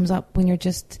stuff comes up when you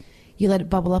let it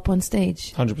bubble up on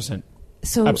stage? 100%.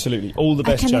 So Absolutely. All the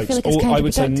best I kinda jokes. feel like it's I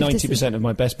would say counterproductive 90% of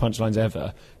my best punchlines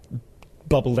ever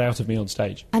bubbled out of me on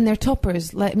stage. And they're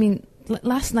toppers. Like, I mean,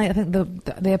 last night I think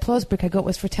the applause break I got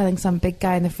was for telling some big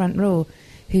guy in the front row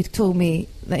who told me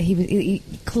that he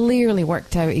clearly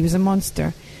worked out. He was a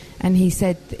monster. And he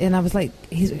said, and I was like,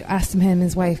 he asked him and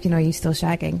his wife, are you still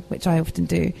shagging? Which I often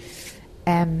do.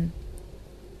 And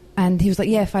he was like,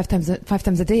 yeah, 5 times a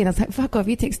day. And I was like, fuck off,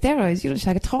 you take steroids. You don't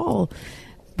shag at all.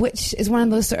 which is one of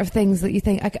those sort of things that you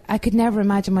think, I could never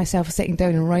imagine myself sitting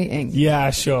down and writing.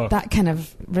 Yeah, sure. That kind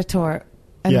of retort.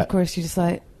 And of course you're just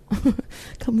like, can't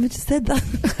believe I just said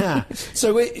that.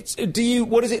 So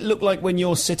what does it look like when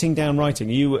you're sitting down writing?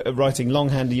 Are you writing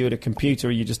longhand? Are you at a computer?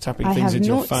 Are you just tapping things into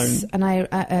your phone? And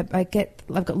I've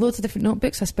got loads of different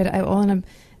notebooks. I spread it out all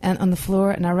on the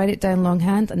floor, and I write it down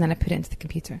longhand, and then I put it into the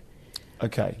computer.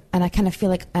 Okay. And I kind of feel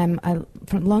like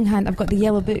from longhand, I've got the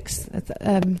yellow books.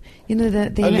 You know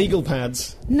the legal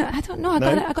pads. No, I don't know.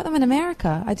 I got them in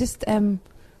America. I just there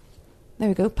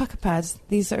we go, pucker pads.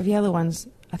 These sort of yellow ones.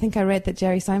 I think I read that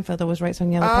Jerry Seinfeld always writes on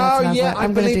yellow pads. And I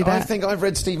was like, I think I've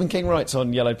read Stephen King writes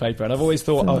on yellow paper, and I've always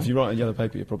thought, if you write on yellow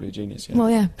paper, you're probably a genius. Yeah. Well,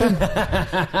 yeah.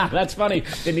 That's funny.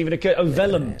 Didn't even occur. Oh,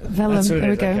 vellum. Vellum. There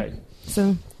we go. Okay.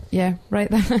 So yeah, write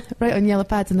on yellow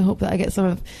pads in the hope that I get some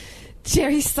of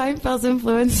Jerry Seinfeld's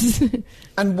influence.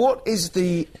 And what is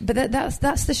the... But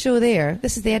that's the show there.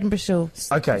 This is the Edinburgh show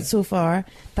so far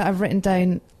that I've written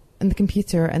down on the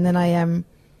computer, and then I and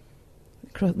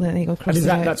is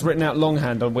that's written out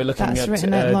longhand? We're looking at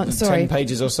 10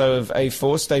 pages or so of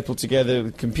A4 stapled together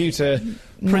with computer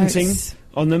printing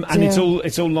on them, and it's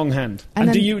all longhand.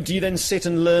 And do you then sit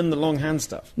and learn the longhand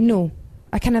stuff? No.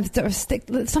 I kind of sort of stick...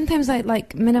 Sometimes I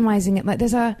like minimising it. Like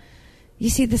there's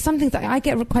some things that I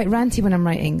get quite ranty when I'm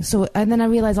writing. So, and then I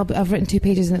realise I've written 2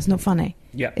 pages and it's not funny.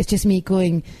 Yeah. It's just me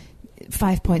going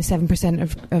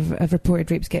 5.7% of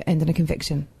reported rapes end in a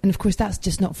conviction. And of course that's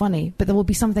just not funny. But there will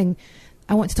be something...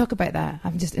 I want to talk about that.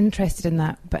 I'm just interested in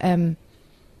that. But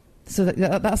so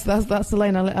that's the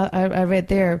line I read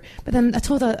there. But then I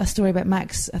told a story about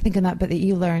Max. I think in that bit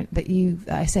that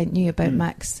I sent you about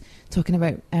Max talking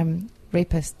about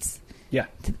rapists. Yeah.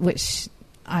 Which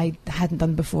I hadn't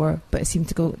done before, but it seemed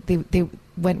to go. They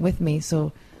went with me,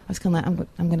 so I was kind of like,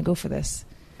 I'm going to go for this.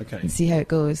 Okay. And see how it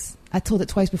goes. I told it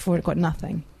twice before, it got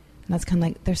nothing, and that's kind of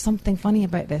like, there's something funny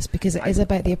about this because it is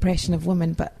about the oppression of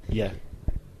women, but yeah.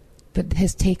 But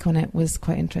his take on it was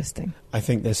quite interesting. I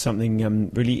think there's something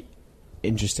really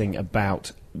interesting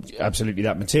about absolutely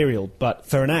that material. But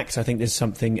for an act, I think there's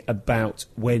something about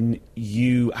when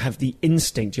you have the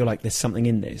instinct, you're like, there's something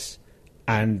in this.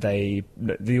 And the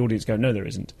audience go, no, there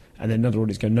isn't. And then another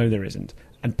audience go, no, there isn't.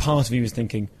 And part of you is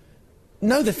thinking,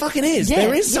 no, there fucking is. Yeah,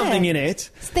 there is something in it.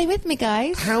 Stay with me,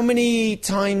 guys. How many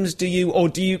times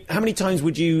how many times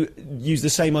would you use the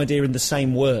same idea in the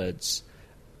same words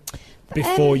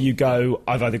before you go,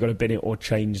 I've either got to bin it or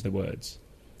change the words?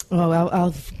 Oh,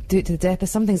 I'll do it to the death.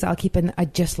 There's some things that I'll keep in I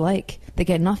just like. They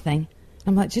get nothing.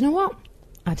 I'm like, do you know what?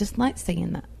 I just like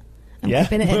singing that.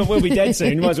 We'll be dead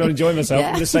soon. You might as well enjoy myself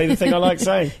and just say the thing I like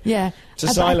saying. Yeah. To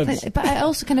silence. But I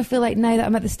also kind of feel like now that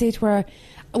I'm at the stage where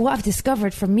what I've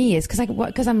discovered for me is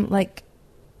because I'm like,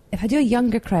 if I do a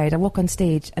younger crowd, I walk on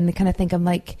stage and they kind of think I'm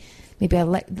like, maybe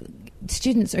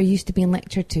students are used to being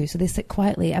lectured to, so they sit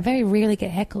quietly. I very rarely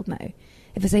get heckled now.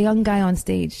 If it's a young guy on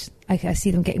stage, I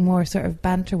see them getting more sort of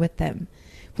banter with them.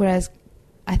 Whereas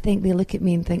I think they look at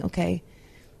me and think, okay,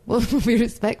 we'll be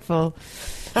respectful.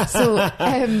 So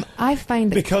I find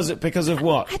because of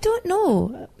what? I don't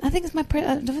know. I think it's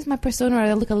my persona. Or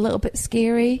I look a little bit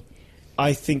scary.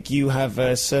 I think you have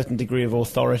a certain degree of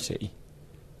authority.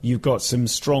 You've got some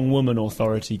strong woman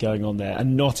authority going on there,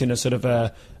 and not in a sort of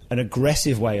an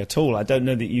aggressive way at all. I don't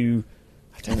know that you...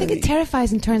 I think it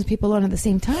terrifies and turns people on at the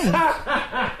same time.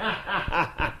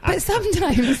 But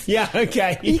sometimes... Yeah,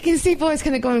 okay. You can see boys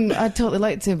kind of going, I'd totally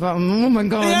like to, but oh my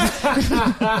God.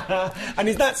 Yeah. And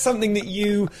is that something that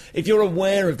you... If you're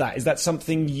aware of that, is that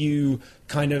something you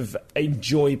kind of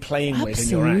enjoy playing with in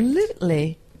your act?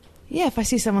 Absolutely. Yeah, if I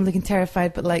see someone looking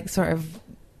terrified, but like sort of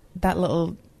that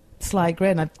little sly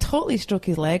grin, I'd totally stroke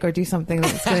his leg or do something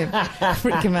that's going to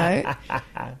freak him out.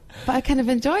 But I kind of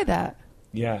enjoy that.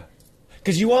 Yeah.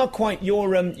 Because you are quite... Your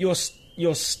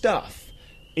stuff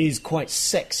is quite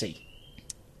sexy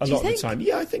a lot of the time.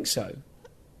 Yeah, I think so.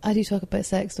 I do talk about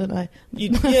sex, don't I?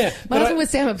 Yeah. My husband would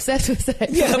say I'm obsessed with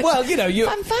sex. Yeah, well, you know...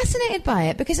 I'm fascinated by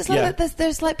it because it's like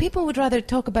there's like people would rather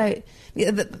talk about...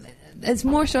 It's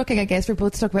more shocking, I guess, for people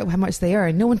to talk about how much they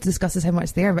earn. No one discusses how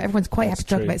much they earn, but everyone's quite happy to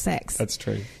talk about sex. That's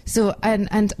true. So,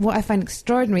 and what I find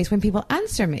extraordinary is when people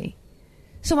answer me.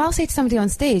 So I'll say to somebody on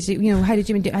stage, how did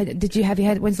you have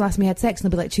when's the last time you had sex?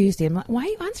 And they'll be like, Tuesday. I'm like, why are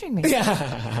you answering me?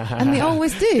 Yeah. And they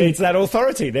always do. It's that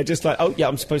authority. They're just like, oh yeah,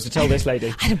 I'm supposed to tell this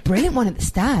lady. I had a brilliant one at the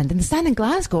stand. In the stand in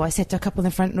Glasgow, I said to a couple in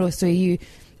the front row, so you're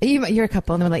a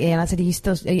couple? And they were like, yeah. And I said,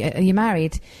 are you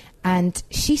married? And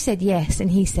she said yes,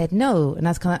 and he said no. And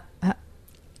I was kind of,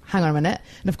 hang on a minute.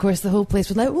 And of course the whole place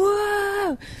was like,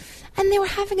 whoa. And they were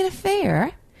having an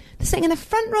affair. They're sitting in the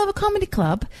front row of a comedy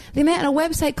club. They met on a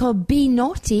website called Be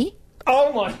Naughty.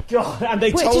 Oh my God! And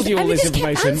they told you all this information.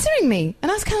 They just kept answering me,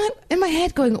 and I was kind of in my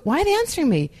head going, "Why are they answering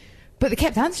me?" But they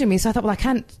kept answering me, so I thought, "Well, I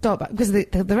can't stop," because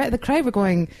the crowd were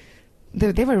going.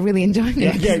 They were really enjoying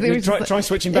it. Yeah. Try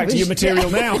switching back to your material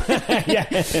now. Yeah.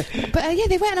 But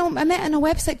they went. I met on a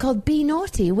website called Be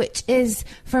Naughty, which is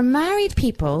for married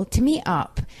people to meet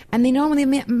up, and they normally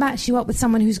match you up with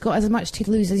someone who's got as much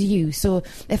to lose as you. So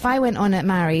if I went on it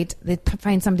married, they'd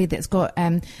find somebody that's got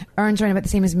earns around about the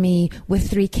same as me with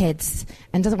 3 kids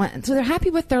and doesn't want. So they're happy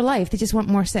with their life. They just want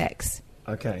more sex.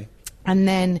 Okay. And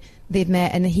then they'd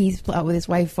met, and he split up with his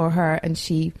wife for her, and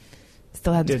she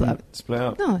still hadn't split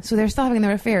up. No, so they're still having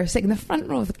their affair, sitting in the front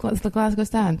row of the Glasgow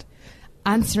stand,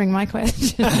 answering my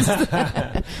questions.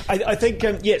 I think,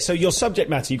 so your subject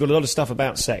matter, you've got a lot of stuff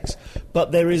about sex,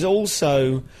 but there's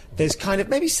kind of,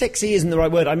 maybe sexy isn't the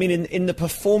right word, I mean, in the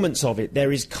performance of it,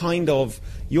 there is kind of,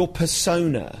 your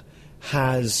persona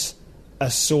has a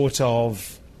sort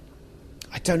of,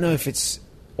 I don't know if it's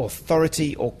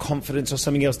authority or confidence or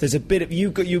something else. There's a bit of,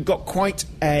 you've got quite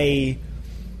a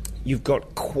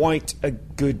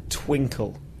good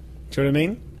twinkle. Do you know what I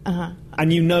mean? Uh-huh.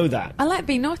 And you know that. I like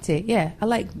being naughty, yeah. I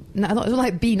like Be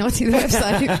Naughty, the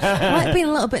website. I like being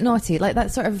a little bit naughty, like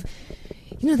that sort of,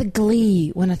 the glee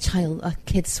when a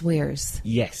kid swears.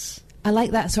 Yes. I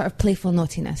like that sort of playful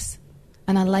naughtiness.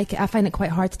 And I like it. I find it quite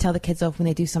hard to tell the kids off when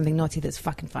they do something naughty that's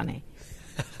fucking funny.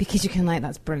 Because you can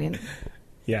that's brilliant.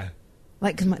 Yeah.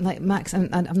 Like Max,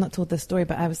 and I've not told this story,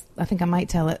 but I think I might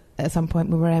tell it at some point.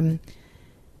 We were,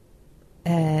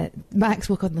 Max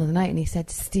woke up in the middle of the night and he said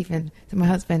to Stephen, to my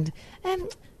husband,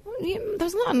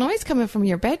 there's a lot of noise coming from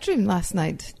your bedroom last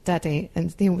night, Daddy.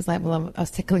 And Stephen was like, well, I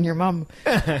was tickling your mum.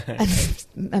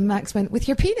 and Max went, with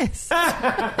your penis.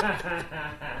 I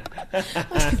was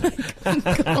like,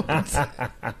 oh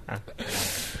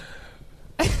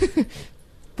God.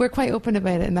 We're quite open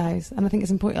about it in the house, and I think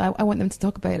it's important. I want them to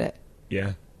talk about it.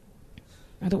 Yeah.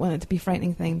 I don't want it to be a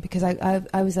frightening thing, because I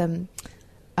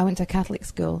went to a Catholic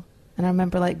school, and I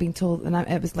remember being told, and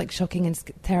it was shocking and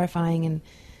terrifying,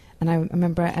 and I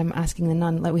remember asking the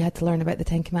nun, we had to learn about the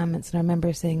 10 Commandments, and I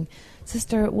remember saying,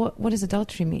 Sister, what does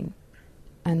adultery mean?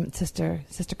 And Sister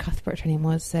Cuthbert, her name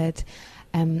was, said,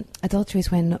 adultery is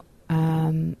when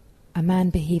a man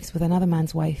behaves with another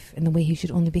man's wife in the way he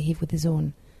should only behave with his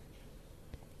own.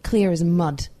 Clear as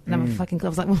mud. And I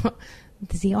was like, what?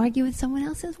 Does he argue with someone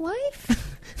else's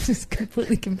wife? Just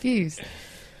completely confused.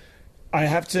 I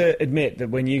have to admit that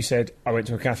when you said I went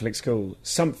to a Catholic school,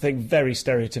 something very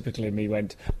stereotypical in me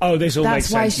went, "Oh, this all makes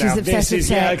sense now." That's why she's obsessed with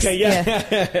sex.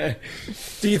 Yeah.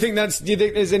 Do you think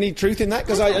there's any truth in that?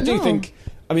 Because I do think,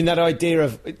 that idea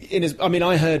of,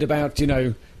 I heard about,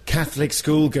 Catholic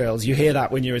schoolgirls, you hear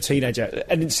that when you're a teenager,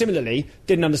 and similarly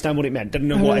didn't understand what it meant, didn't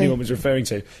know what anyone was referring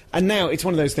to. And now it's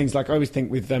one of those things, I always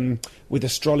think with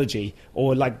astrology,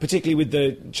 or particularly with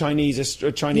the Chinese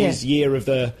year of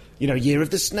the year of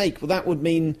the snake. Well, that would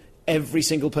mean every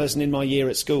single person in my year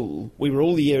at school, we were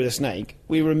all the year of the snake.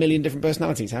 We were a million different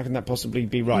personalities. How can that possibly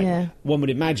be right? Yeah. One would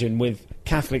imagine with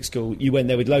Catholic school, you went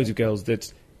there with loads of girls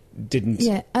that didn't.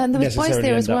 Yeah, and there was boys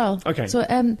there as well. Okay, so.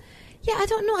 Yeah, I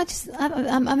don't know.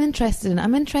 I'm interested in it.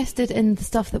 I'm interested in the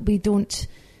stuff that we don't.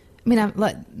 We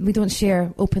don't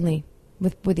share openly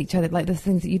with each other, the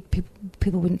things that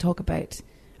people wouldn't talk about.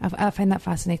 I find that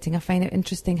fascinating. I find it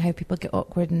interesting how people get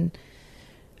awkward and.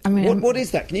 What is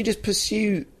that? Can you just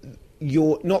pursue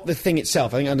not the thing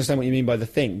itself? I think I understand what you mean by the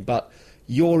thing, but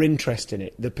your interest in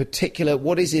it, the particular.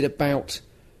 What is it about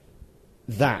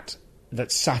that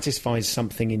satisfies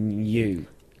something in you?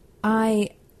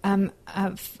 I've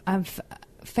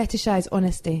fetishized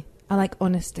honesty. I like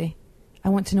honesty. I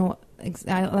want to know.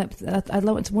 I want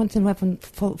to know everyone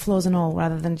flaws and all,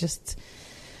 rather than just.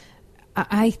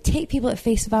 I take people at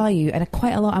face value, and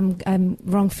quite a lot. I'm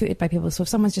wrong-footed by people. So if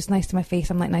someone's just nice to my face,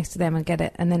 I'm nice to them and get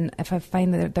it. And then if I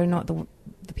find that they're not the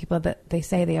people that they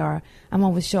say they are, I'm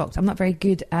always shocked. I'm not very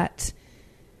good at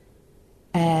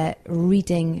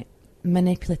reading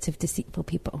manipulative, deceitful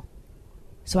people.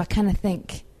 So I kind of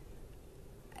think.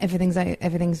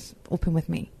 Everything's open with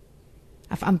me.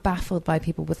 I'm baffled by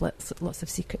people with lots of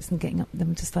secrets and getting up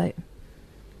them just so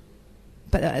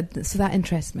that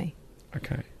interests me.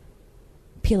 Okay.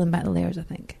 Peeling back the layers, I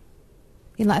think.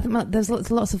 I think there's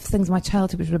lots of things in my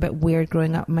childhood which were a bit weird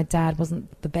growing up. My dad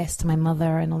wasn't the best to my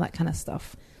mother and all that kind of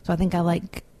stuff. So I think I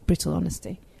like brutal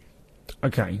honesty.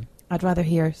 Okay. I'd rather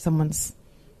hear someone's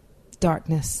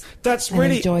darkness. That's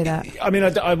really enjoy that. I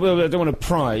don't want to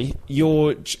pry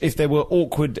if there were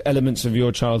awkward elements of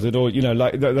your childhood, or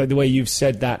the way you've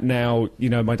said that now.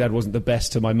 My dad wasn't the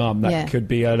best to my mum. That could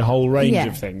be a whole range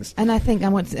of things. And I think I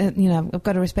want to, I've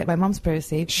got to respect my mum's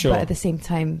privacy. Sure. But at the same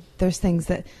time, there's things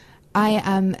that I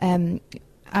am.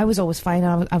 I was always fine.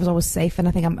 I was always safe, and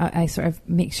I think I sort of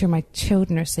make sure my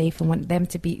children are safe and want them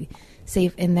to be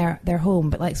safe in their home.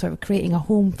 But like sort of creating a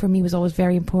home for me was always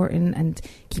very important, and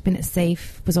keeping it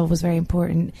safe was always very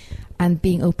important, and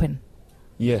being open.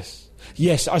 Yes.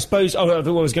 I suppose. What I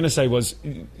was going to say was,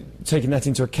 taking that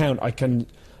into account, I can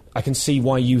see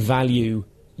why you value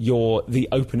the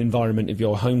open environment of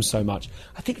your home so much.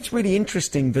 I think it's really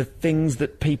interesting the things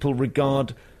that people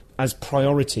regard as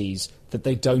priorities that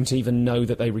they don't even know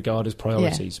that they regard as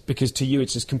priorities. Yeah. Because to you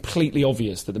it's just completely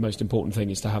obvious that the most important thing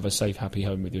is to have a safe, happy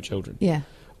home with your children. Yeah.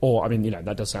 Or, I mean,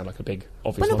 that does sound like a big,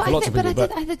 obvious one for lots of people.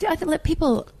 But I think like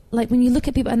people, like when you look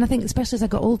at people, and I think especially as I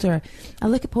got older, I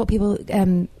look at what people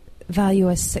value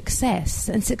as success.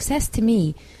 And success to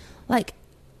me, like,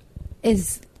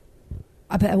 is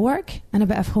a bit of work and a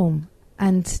bit of home.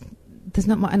 And there's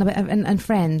not much, and a bit of, and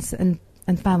friends and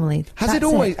family. Has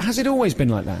it always been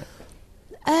like that?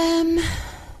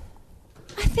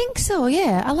 I think so.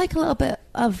 Yeah, I like a little bit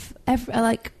of I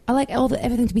like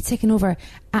everything to be taken over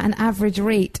at an average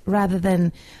rate rather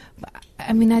than.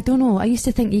 I mean, I don't know. I used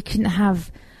to think you couldn't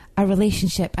have a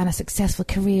relationship and a successful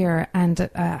career and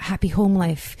a happy home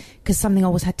life because something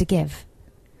always had to give.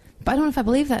 But I don't know if I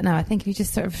believe that now. I think if you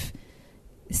just sort of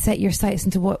set your sights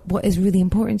into what is really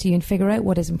important to you and figure out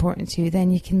what is important to you,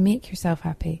 then you can make yourself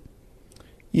happy.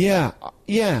 Yeah.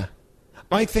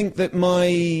 I think that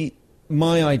my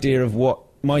idea of what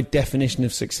my definition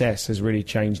of success has really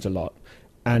changed a lot,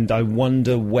 and I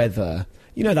wonder whether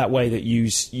that way that you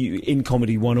in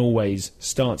comedy one always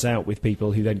starts out with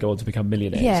people who then go on to become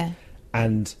millionaires. Yeah,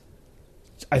 and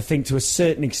I think to a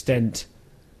certain extent,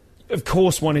 of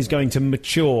course, one is going to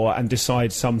mature and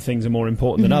decide some things are more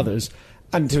important than others,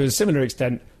 and to a similar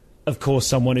extent, of course,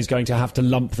 someone is going to have to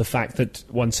lump the fact that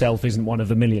oneself isn't one of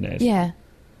the millionaires. Yeah.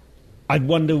 I'd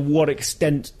wonder what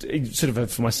extent, sort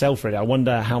of for myself really, I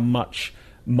wonder how much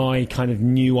my kind of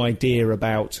new idea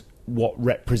about what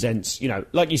represents,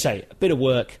 like you say, a bit of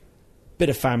work, bit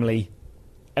of family,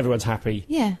 everyone's happy.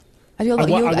 Yeah. I do a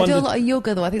lot of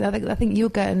yoga though. I think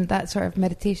yoga and that sort of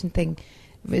meditation thing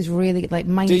is really like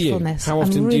mindfulness. Do you? How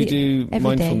often do you do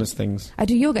mindfulness things? I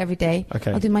do yoga every day.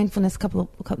 Okay. I'll do mindfulness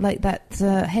like that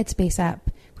Headspace app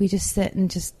where you just sit and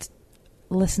just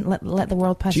listen, let the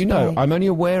world pass. Do you by. know, I'm only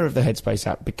aware of the Headspace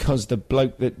app because the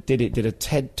bloke that did it did a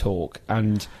TED talk,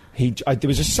 and there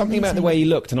was just something about the way he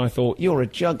looked, and I thought, you're a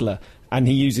juggler. And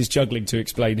he uses juggling to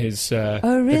explain his the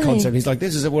concept. He's like,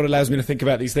 this is what allows me to think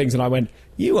about these things. And I went,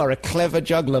 you are a clever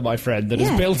juggler, my friend, that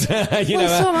has built... so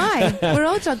am I. We're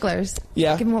all jugglers,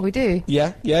 given what we do.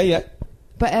 Yeah.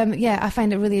 But, I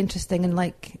find it really interesting, and,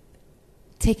 like,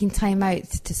 taking time out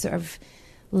to sort of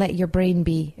let your brain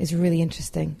be is really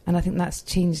interesting. And I think that's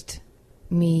changed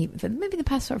me maybe the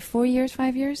past sort of 4 years,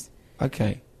 5 years.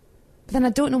 Okay. But then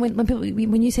I don't know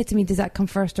when you say to me, does that come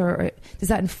first, or does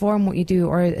that inform what you do,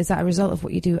 or is that a result of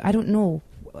what you do? I don't know,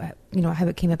 how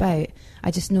it came about.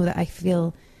 I just know that I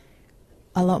feel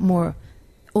a lot more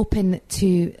open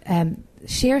to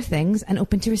share things and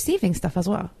open to receiving stuff as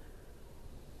well.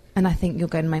 And I think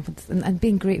yoga and mindfulness and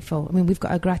being grateful. I mean, we've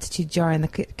got a gratitude jar in the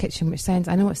kitchen, which sounds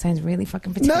really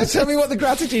fucking pretentious. No, tell me what the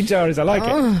gratitude jar is. I like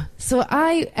it. So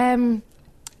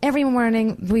every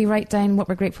morning we write down what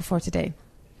we're grateful for today.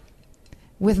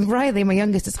 With Riley, my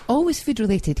youngest, it's always food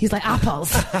related. He's like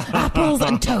apples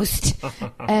and toast.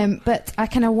 But I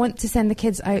kind of want to send the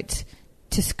kids out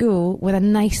to school with a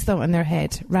nice thought in their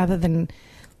head, rather than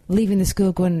leaving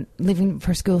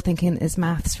for school thinking it's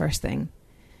maths first thing.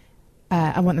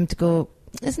 I want them to go,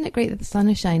 isn't it great that the sun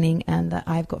is shining and that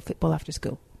I've got football after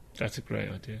school? That's a great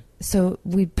idea. So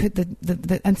we put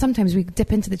and sometimes we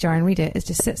dip into the jar and read it. It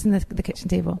just sits in the kitchen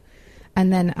table.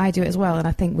 And then I do it as well. And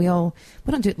I think we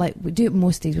don't do it we do it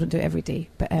most days. We don't do it every day.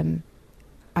 But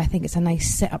I think it's a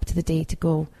nice set up to the day to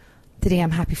go, today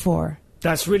I'm happy for.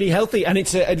 That's really healthy. And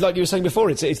it's, like you were saying before,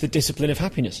 it's the discipline of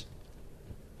happiness.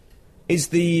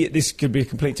 This could be a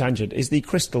complete tangent, is the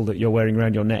crystal that you're wearing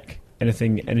around your neck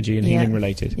anything energy and healing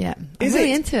related? Yeah. I'm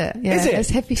really into it. Yeah, is it?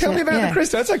 It's hippie Tell me about the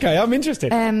crystal. That's okay. I'm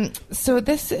interested. So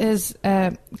this is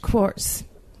quartz,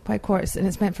 white quartz, and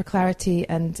it's meant for clarity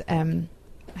and...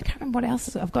 I can't remember what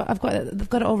else. I've got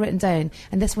it all written down.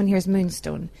 And this one here is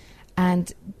moonstone.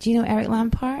 And do you know Eric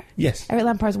Lampard? Yes. Eric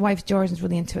Lampard's wife Jordan's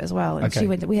really into it as well. And okay. she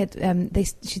went. We had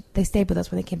they stayed with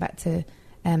us when they came back to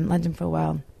London for a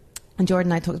while. And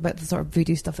Jordan and I talked about the sort of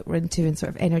voodoo stuff that we're into and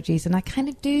sort of energies. And I kind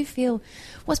of do feel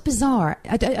what's bizarre.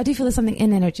 I do feel there's something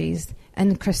in energies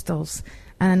and crystals.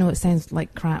 And I know it sounds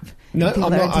like crap. No,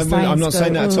 I'm not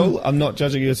saying that at all. I'm not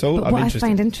judging you at all. But what I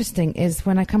find interesting is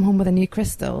when I come home with a new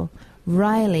crystal,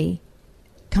 Riley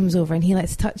comes over and he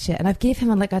lets touch it, and I've gave him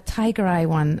a tiger eye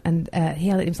one, and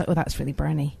he was like, "Oh, that's really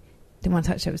burny. Didn't want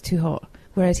to touch it; it was too hot."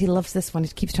 Whereas he loves this one; he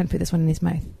keeps trying to put this one in his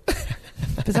mouth.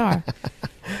 Bizarre.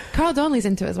 Carl Donnelly's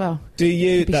into it as well. Do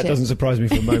you? That shit. doesn't surprise me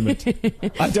for a moment.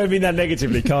 I don't mean that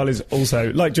negatively. Carl is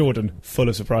also, like Jordan, full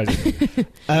of surprises.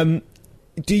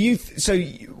 Do you?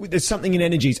 There's something in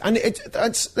energies, and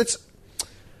that's.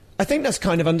 I think that's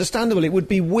kind of understandable. It would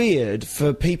be weird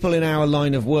for people in our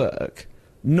line of work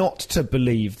not to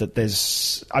believe that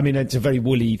there's... I mean, it's a very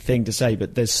woolly thing to say,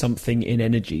 but there's something in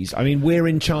energies. I mean, we're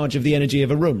in charge of the energy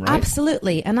of a room, right?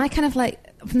 Absolutely. And I kind of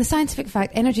from the scientific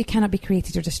fact, energy cannot be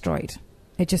created or destroyed.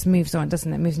 It just moves on,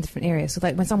 doesn't it? It moves in different areas. So,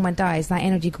 when someone dies, that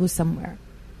energy goes somewhere.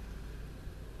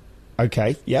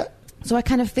 Okay, yeah. So I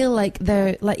kind of feel like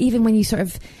even when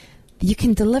you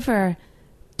can deliver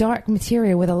dark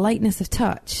material with a lightness of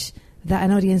touch, that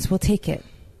an audience will take it.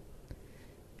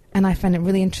 And I find it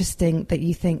really interesting that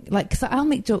you think, because I'll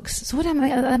make jokes. So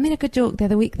I made a good joke the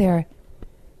other week there.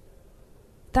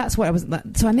 That's what I was...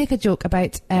 So I make a joke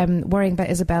about worrying about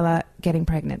Isabella getting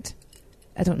pregnant.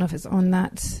 I don't know if it's on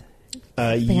that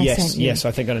Yes,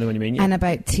 I think I know what you mean. Yeah. And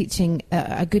about teaching,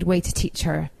 a good way to teach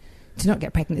her to not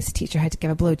get pregnant is to teach her how to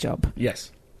give a blowjob.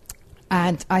 Yes.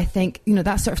 And I think,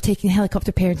 that's sort of taking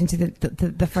helicopter parenting to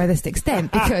the furthest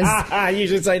extent, because... You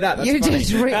should say that. That's you're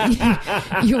funny.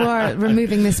 you are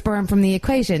removing the sperm from the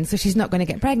equation, so she's not going to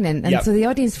get pregnant. And so the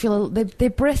audience feel... They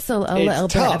bristle a little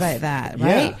tough. bit about that,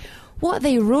 right? Yeah. What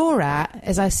they roar at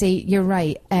is I say, you're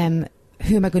right,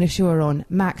 who am I going to show her on?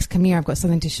 Max, come here, I've got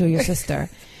something to show your sister.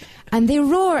 And they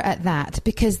roar at that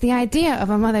because the idea of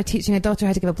a mother teaching a daughter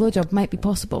how to give a blowjob might be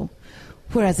possible.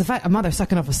 Whereas the fact a mother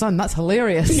sucking off a son, that's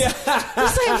hilarious. Yeah. It's like,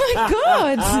 oh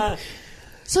my God.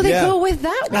 So they go with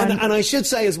that one. And I should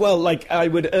say as well, I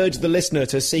would urge the listener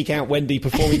to seek out Wendy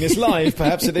performing this live,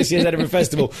 perhaps at this year's Edinburgh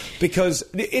Festival, because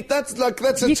that's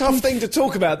a tough thing to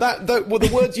talk about.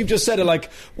 The words you've just said are like,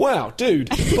 wow, dude.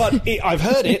 But I've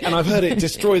heard it, and I've heard it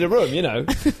destroy the room,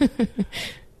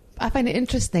 I find it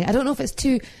interesting. I don't know if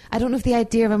the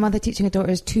idea of a mother teaching a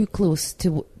daughter is too close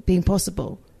to being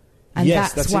possible. And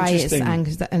yes, that's why it's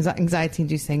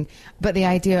anxiety-inducing. But the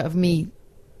idea of me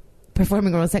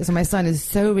performing oral sex on my son is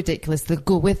so ridiculous to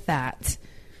go with that.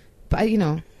 But,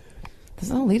 there's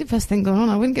a whole Oedipus thing going on.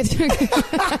 I wouldn't get to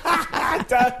it.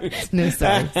 Don't. No,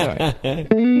 sorry.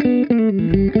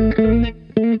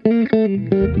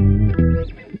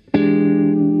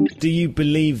 Do you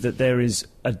believe that there is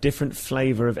a different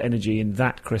flavour of energy in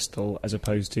that crystal as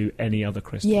opposed to any other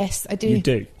crystal? Yes, I do. You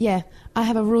do? Yeah. I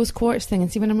have a rose quartz thing,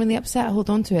 and see, when I'm really upset, I hold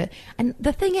on to it. And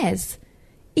the thing is,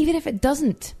 even if it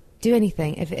doesn't do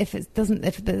anything, if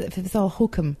it's all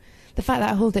hokum, the fact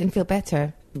that I hold it and feel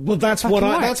better... Well, that's what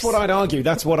I'd argue.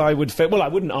 That's what I would... Well, I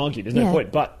wouldn't argue, there's no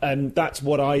point, but that's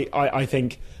what I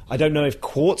think... I don't know if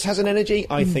quartz has an energy,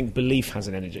 I think belief has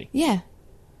an energy. Yeah.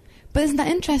 But isn't that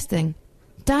interesting?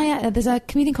 There's a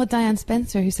comedian called Diane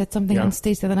Spencer who said something on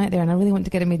stage the other night there, and I really want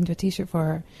to get it made into a t-shirt for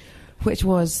her, which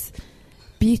was,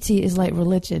 beauty is like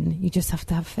religion, you just have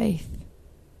to have faith.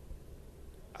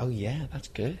 Oh yeah, that's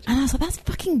good. And I was like, that's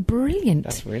fucking brilliant.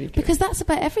 That's really good. Because that's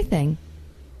about everything.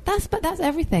 That's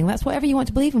everything. That's whatever you want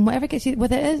to believe in, whatever gets you,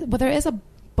 whether it is a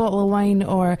bottle of wine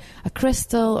or a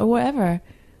crystal or whatever.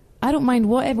 I don't mind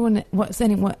whatever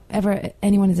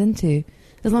anyone is into,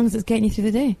 as long as it's getting you through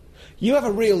the day. You have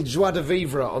a real joie de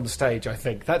vivre on stage, I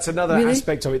think. That's another really?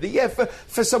 aspect of it. Yeah,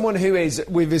 for someone who is,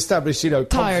 we've established,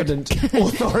 confident, has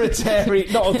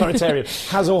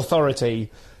authority,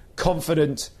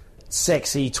 confident,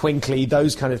 sexy, twinkly,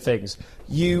 those kind of things.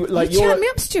 You're cheering me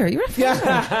up, Stuart. You're a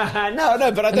fan.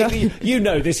 No, but I think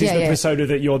this is the persona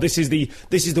that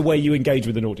this is the way you engage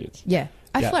with an audience. Yeah.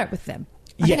 I flirt with them.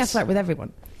 I think I flirt with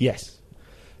everyone. Yes.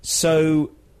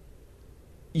 So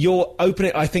you're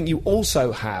opening. I think you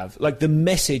also have the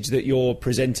message that you're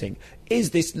presenting is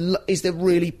the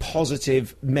really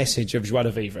positive message of joie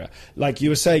de vivre. Like you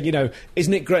were saying,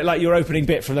 isn't it great? Like your opening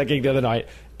bit from that gig the other night.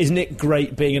 Isn't it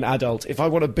great being an adult? If I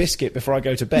want a biscuit before I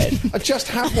go to bed, I just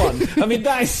have one. I mean,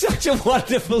 that is such a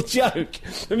wonderful joke.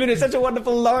 I mean, it's such a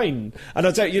wonderful line. And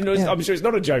I'll tell you, I'm sure it's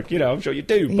not a joke. I'm sure you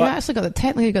do. You actually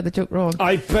technically got the joke wrong.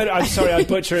 I'm sorry, I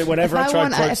butcher it whenever I try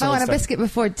and quote If I want a biscuit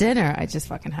before dinner, I just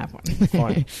fucking have one.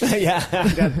 Fine. Yeah,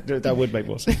 that would make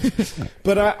more sense.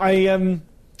 But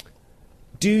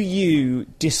do you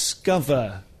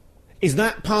discover... Is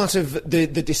that part of the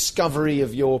discovery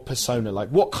of your persona? Like,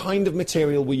 what kind of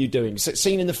material were you doing?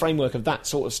 Seen in the framework of that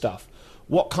sort of stuff,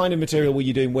 what kind of material were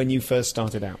you doing when you first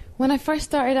started out? When I first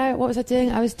started out, what was I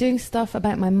doing? I was doing stuff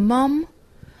about my mum.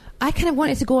 I kind of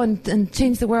wanted to go and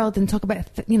change the world and talk about,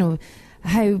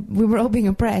 how we were all being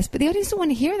oppressed. But the audience don't want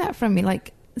to hear that from me.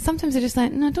 Like, sometimes they're just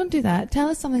like, no, don't do that. Tell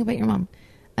us something about your mum.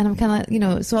 And I'm kind of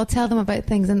like, so I'll tell them about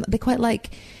things, and they quite like,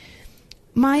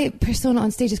 my persona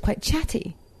on stage is quite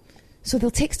chatty. So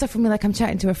they'll take stuff from me like I'm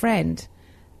chatting to a friend.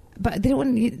 But they don't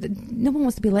want, no one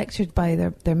wants to be lectured by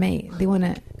their mate. They want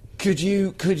to... Could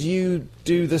you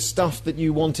do the stuff that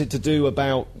you wanted to do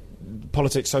about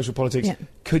politics, social politics? Yeah.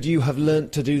 Could you have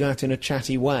learnt to do that in a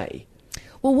chatty way?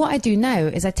 Well, what I do now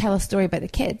is I tell a story about the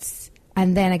kids,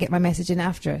 and then I get my message in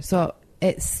after. So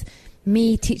it's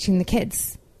me teaching the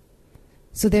kids.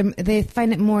 So they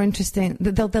find it more interesting.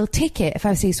 They'll take it if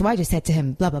I say, so I just said to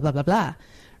him, blah, blah, blah, blah, blah,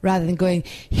 rather than going,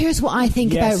 here's what I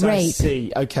think about rape. Yes, I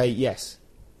see. Okay, yes.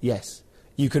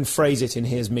 You can phrase it in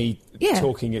here's me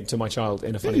talking it to my child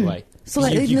in a funny way. So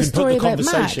like you the can story put the about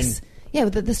conversation... Max. Yeah,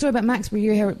 the story about Max where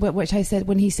you heard, which I said,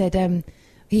 when he said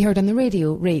he heard on the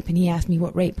radio rape, and he asked me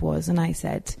what rape was, and I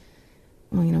said,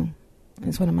 well,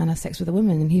 it's when a man has sex with a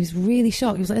woman, and he was really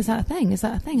shocked. He was like, is that a thing? Is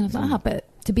that a thing? And I was like,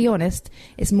 but to be honest,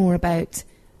 it's more about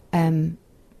a man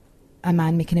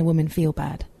making a woman feel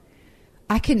bad.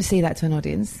 I couldn't say that to an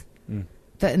audience,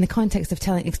 but in the context of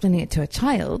explaining it to a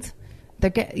child,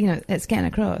 it's getting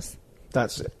across.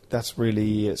 That's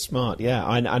really smart. Yeah,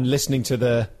 and listening to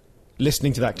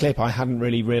that clip, I hadn't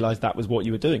really realised that was what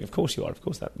you were doing. Of course you are. Of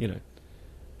course that.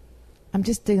 I'm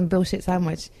just doing a bullshit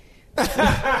sandwich.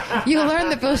 You'll learn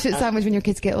the bullshit sandwich when your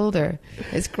kids get older.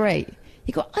 It's great.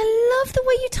 You go, I love the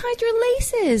way you tied your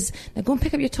laces. Now go and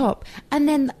pick up your top, and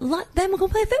then we'll go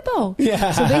play football.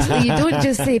 Yeah. So basically, you don't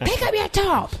just say pick up your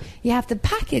top. You have to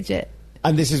package it.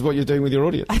 And this is what you're doing with your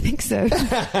audience? I think so. But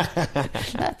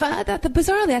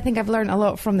bizarrely, I think I've learned a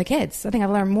lot from the kids. I think I've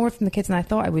learned more from the kids than I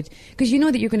thought I would. Because you know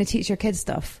that you're going to teach your kids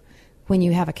stuff when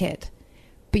you have a kid.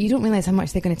 But you don't realise how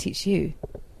much they're going to teach you.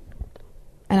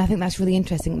 And I think that's really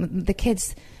interesting. The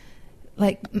kids,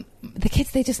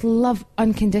 they just love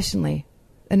unconditionally.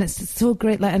 And it's so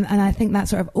great. And I think that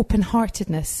sort of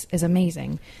open-heartedness is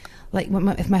amazing. Like,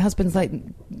 if my husband's,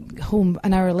 home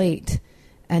an hour late...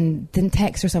 and didn't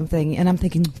text or something, and I'm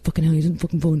thinking, fucking hell, he doesn't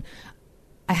fucking phone.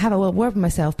 I have a little word with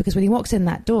myself, because when he walks in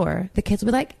that door, the kids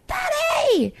will be like,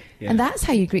 Daddy! Yeah. And that's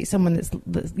how you greet someone that's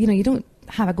you don't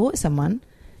have a go at someone.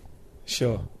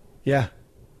 Sure. Yeah.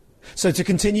 So to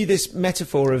continue this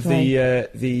metaphor of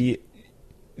the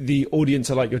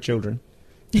audience are like your children,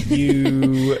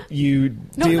 you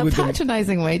not deal in with a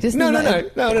patronising way. Just no.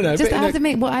 Just I have to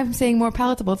make what I'm saying more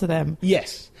palatable to them.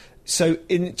 Yes. So,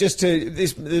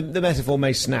 the metaphor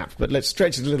may snap, but let's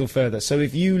stretch it a little further. So,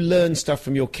 if you learn stuff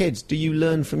from your kids, do you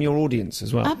learn from your audience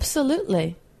as well?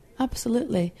 Absolutely.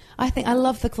 I think I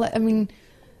love the. I mean,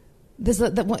 there's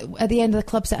at the end of the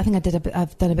club set. I think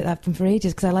I've done a bit of that for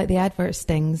ages, because I like the advert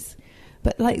stings.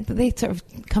 But they sort of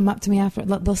come up to me after,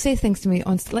 they'll say things to me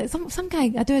on, some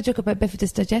guy. I do a joke about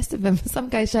bifidus digestivum. Some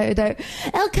guy shouted out,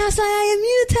 "El casa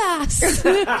immunitas."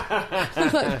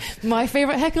 My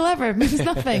favourite heckle ever. Means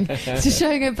nothing. Just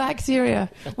showing out bacteria.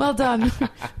 Well done.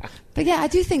 But yeah, I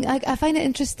do think I find it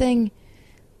interesting.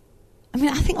 I mean,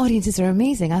 I think audiences are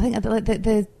amazing. I think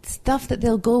the stuff that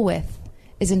they'll go with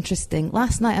is interesting.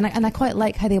 Last night, and I quite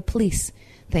like how they'll police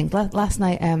things. Last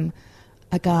night,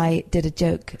 a guy did a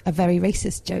joke, a very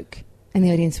racist joke, and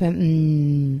the audience went,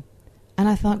 And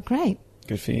I thought, great.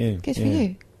 Good for you. Good for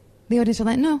you. The audience were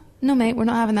like, no, mate, we're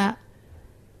not having that.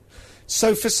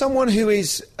 So for someone who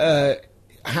is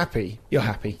happy, you're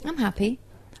happy. I'm happy.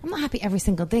 I'm not happy every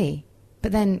single day.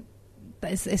 But then,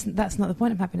 that's not the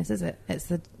point of happiness, is it? It's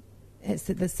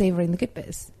the savouring the good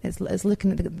bits. It's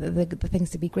looking at the things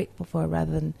to be grateful for,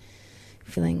 rather than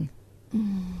feeling...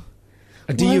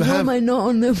 Do you have? Am I not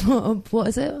on the what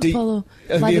is it? Apollo?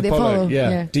 The Apollo.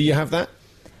 Yeah. Do you have that?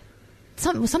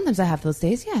 Sometimes I have those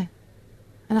days, yeah.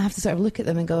 And I have to sort of look at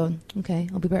them and go, okay,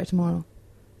 I'll be better tomorrow.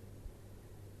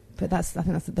 But I think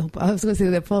that's the. I was going to say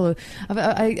the Apollo.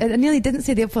 I nearly didn't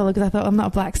say the Apollo because I thought I'm not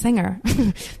a black singer.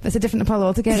 That's a different Apollo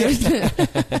altogether, isn't it?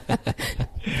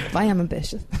 But I am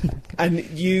ambitious. And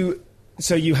you.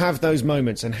 So you have those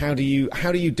moments, and how do you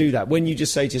do that? When you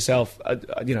just say to yourself,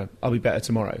 I'll be better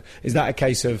tomorrow. Is that a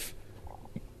case of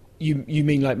you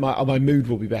mean like my mood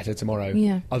will be better tomorrow?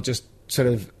 Yeah. I'll just sort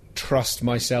of trust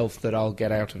myself that I'll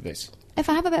get out of this. If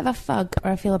I have a bit of a fug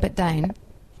or I feel a bit down,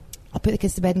 I'll put the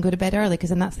kids to bed and go to bed early, because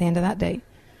then that's the end of that day.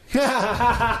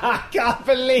 I can't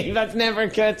believe that's never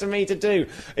occurred to me to do.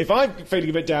 If I'm feeling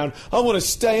a bit down, I want to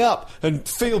stay up and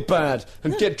feel bad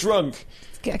and get drunk.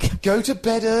 Go to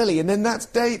bed early, and then that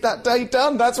day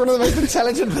done. That's one of the most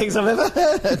intelligent things I've ever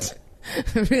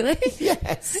heard. Really?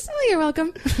 Yes. Oh, you're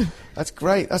welcome. That's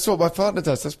great. That's what my partner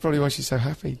does. That's probably why she's so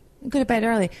happy. Go to bed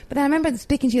early. But then I remember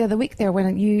speaking to you the other week there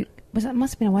when it must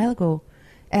have been a while ago,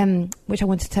 which I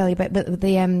wanted to tell you about. But do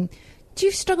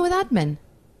you struggle with admin?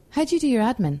 How do you do your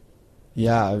admin?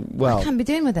 Yeah, well, I can't be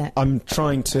doing with it. I'm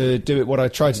trying to do it. What I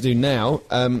try to do now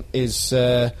is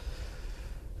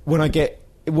when I get...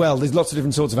 Well, there's lots of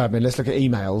different sorts of admin. Let's look at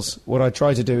emails. What I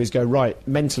try to do is go, right,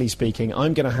 mentally speaking,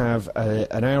 I'm going to have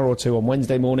an hour or two on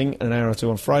Wednesday morning and an hour or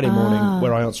two on Friday morning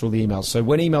where I answer all the emails. So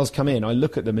when emails come in, I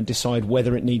look at them and decide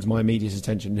whether it needs my immediate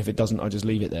attention. And if it doesn't, I just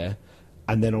leave it there.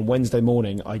 And then on Wednesday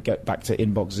morning, I get back to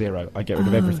inbox zero. I get rid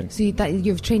of everything. So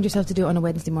you've trained yourself to do it on a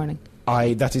Wednesday morning?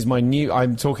 That is my new...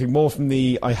 I'm talking more from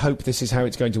the... I hope this is how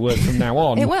it's going to work from now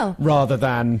on. It will. Rather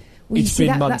than... It's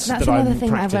been months that's that I'm another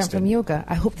thing that I've learned practicing. from yoga.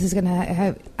 I hope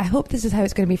this is how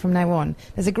it's going to be from now on.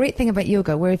 There's a great thing about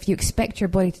yoga where if you expect your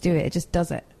body to do it, it just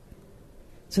does it.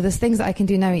 So there's things that I can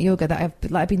do now at yoga that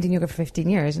I've been doing yoga for 15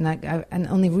 years, and and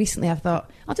only recently I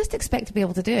thought I'll just expect to be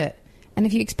able to do it. And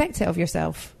if you expect it of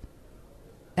yourself,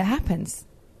 it happens.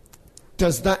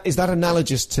 Is that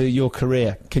analogous to your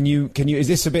career? Can you? Is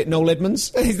this a bit Noel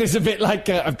Edmonds? Is this a bit like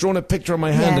I've drawn a picture on my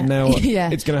hand and now it's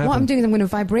going to happen? What I'm doing is I'm going to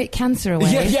vibrate cancer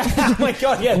away. Yeah. Oh my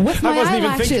God, yeah. With my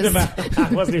eyelashes. I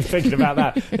wasn't even thinking about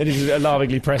that. It is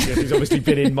alarmingly prescient. It's obviously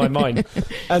been in my mind.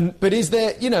 But is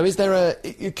there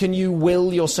can you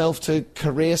will yourself to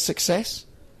career success?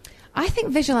 I think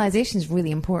visualization is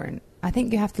really important. I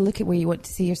think you have to look at where you want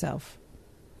to see yourself.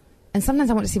 And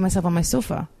sometimes I want to see myself on my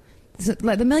sofa. So,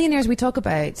 like the millionaires we talk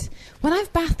about, when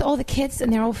I've bathed all the kids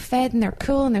and they're all fed and they're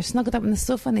cool and they're snuggled up on the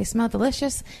sofa and they smell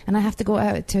delicious and I have to go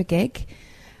out to a gig,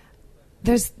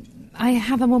 I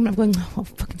have a moment of going, what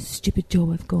a fucking stupid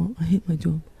job I've got. I hate my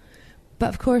job. But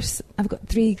of course, I've got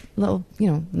 3 little,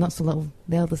 not so little.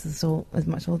 The eldest is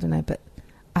much older now, but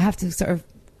I have to sort of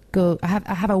go. I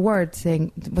have a word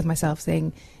saying with myself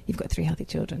saying, you've got 3 healthy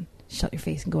children. Shut your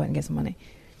face and go out and get some money.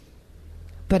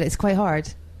 But it's quite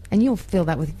hard. And you'll feel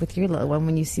that with your little one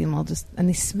when you see them all and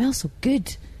they smell so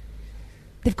good.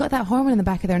 They've got that hormone in the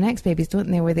back of their necks, babies, don't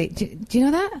they? Where do you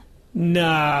know that?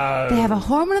 No. They have a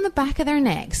hormone on the back of their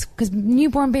necks because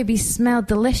newborn babies smell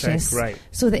delicious. Right.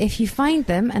 So that if you find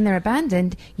them and they're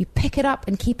abandoned, you pick it up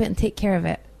and keep it and take care of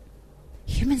it.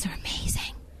 Humans are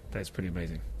amazing. That's pretty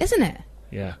amazing. Isn't it?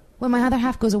 Yeah. When my other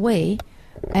half goes away,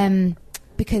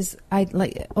 because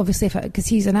obviously because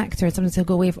he's an actor and sometimes he'll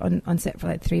go away on set for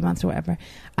like 3 months or whatever,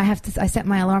 I set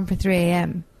my alarm for 3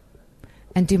 a.m.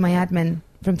 and do my admin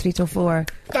from 3 till 4.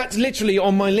 That's literally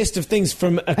on my list of things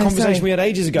from a conversation we had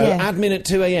ages ago. Yeah. Admin at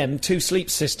 2 a.m, 2 sleep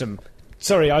system.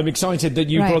 Sorry, I'm excited that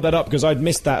you brought that up because I'd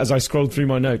missed that as I scrolled through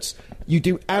my notes. You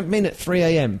do admin at 3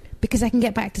 a.m? Because I can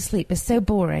get back to sleep. It's so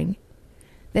boring.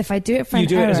 If I do it for an hour... You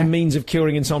do it as a means of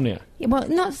curing insomnia? Yeah, well,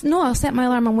 I'll set my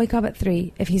alarm and wake up at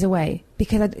 3 if he's away.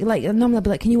 Because normally I'll be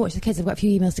like, can you watch the kids? I've got a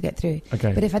few emails to get through.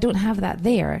 Okay. But if I don't have that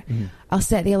there, I'll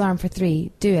set the alarm for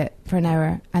 3, do it for an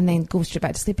hour, and then go straight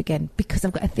back to sleep again. Because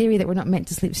I've got a theory that we're not meant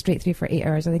to sleep straight through for 8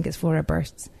 hours. I think it's 4-hour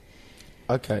bursts.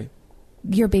 Okay.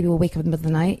 Your baby will wake up in the middle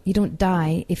of the night. You don't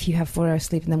die if you have 4 hours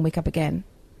sleep and then wake up again.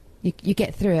 You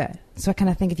get through it. So I kind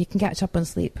of think if you can catch up on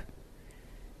sleep...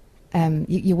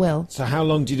 you will. So how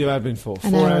long do you do admin for?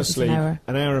 4 hours sleep, an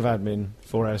hour of admin,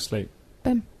 4 hours sleep.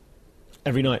 Boom.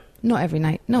 Every night? Not every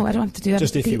night. No, I don't have to do it.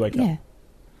 Just if you wake up? Yeah.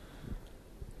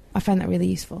 I find that really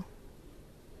useful.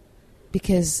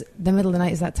 Because the middle of the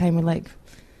night is that time where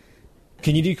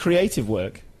Can you do creative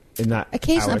work in that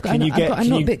occasionally hour? I've got a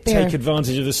notebook there. Take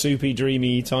advantage of the soupy,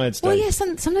 dreamy, tired state? Well, yeah,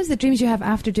 sometimes the dreams you have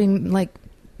after doing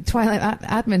Twilight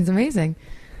admin is amazing.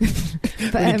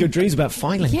 But, really good dreams about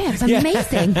filing. Yeah, it's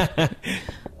amazing. I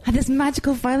had this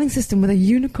magical filing system with a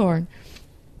unicorn.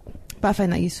 But I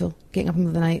find that useful, getting up in the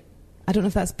middle of the night. I don't know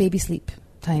if that's baby sleep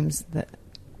times that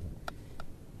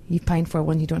you pine for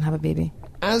when you don't have a baby.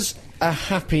 As a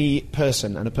happy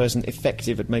person and a person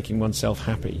effective at making oneself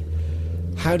happy,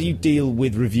 how do you deal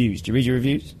with reviews? Do you read your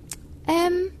reviews?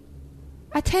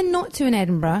 I tend not to in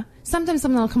Edinburgh. Sometimes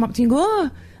someone will come up to you and go,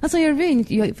 oh, I saw your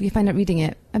review, and you find out reading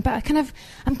it. But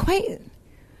I'm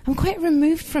quite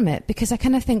removed from it because I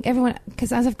kind of think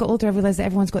because as I've got older, I realise that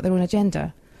everyone's got their own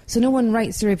agenda. So no one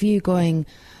writes a review going,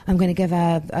 I'm going to give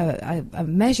a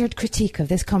measured critique of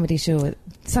this comedy show.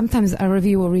 Sometimes a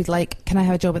review will read can I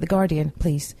have a job at The Guardian,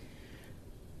 please?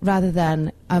 Rather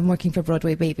than I'm working for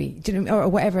Broadway Baby, do you know, or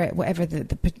whatever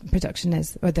the production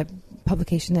is or the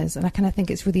publication is. And I kind of think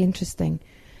it's really interesting.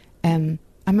 I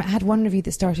had one review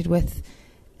that started with,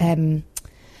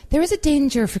 there is a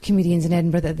danger for comedians in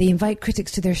Edinburgh that they invite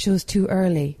critics to their shows too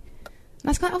early. And I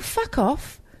was like, oh, fuck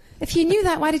off. If you knew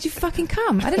that, why did you fucking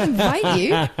come? I didn't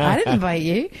invite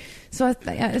you. So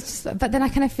but then I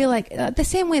kind of feel like the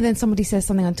same way then somebody says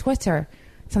something on Twitter,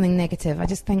 something negative, I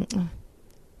just think, oh,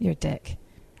 you're a dick.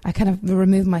 I kind of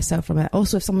remove myself from it.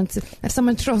 Also, if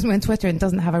someone trolls me on Twitter and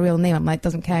doesn't have a real name, I'm like,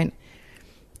 doesn't count.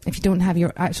 If you don't have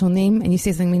your actual name and you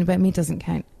say something mean about me, it doesn't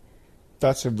count.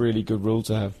 That's a really good rule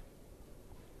to have.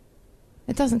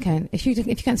 It doesn't count. If you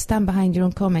can't stand behind your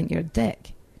own comment, you're a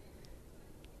dick.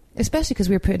 Especially because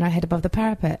we're putting our head above the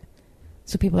parapet.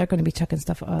 So people are going to be chucking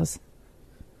stuff at us.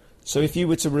 So if you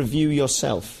were to review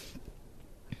yourself,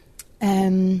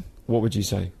 what would you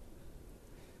say?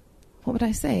 What would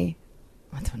I say?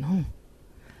 I don't know.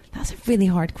 That's a really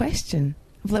hard question.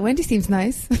 I'm like, Wendy seems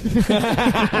nice.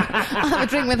 I'll have a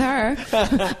drink with her.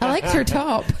 I liked her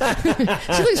top.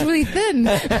 She looks really thin.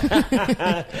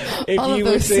 If All you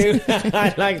of were those. to,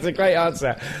 I like, it's a great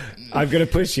answer. I'm going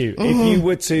to push you. If you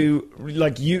were to,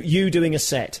 like, you doing a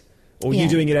set, or you Yeah.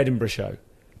 doing an Edinburgh show.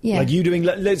 Yeah. Like you doing,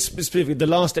 let's specifically, the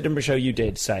last Edinburgh show you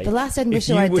did, say. The last Edinburgh if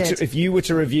show you I were did. if you were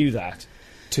to review that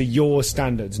to your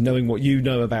standards, knowing what you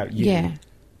know about you. Yeah.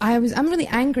 I'm really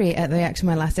angry at the reaction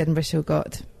my last Edinburgh show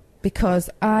got, because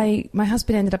my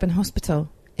husband ended up in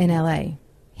hospital in LA.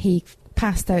 He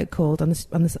passed out cold on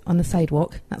the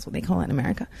sidewalk. That's what they call it in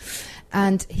America.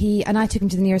 And I took him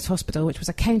to the nearest hospital, which was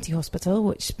a county hospital,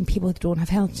 which people who don't have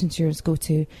health insurance go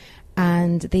to.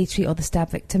 And they treat all the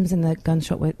stab victims and the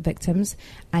gunshot victims.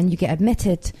 And you get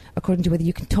admitted according to whether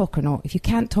you can talk or not. If you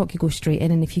can't talk, you go straight in.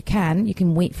 And if you can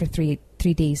wait for three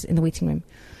days in the waiting room.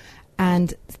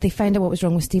 And they found out what was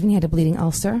wrong with Stephen. He had a bleeding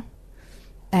ulcer.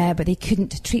 But they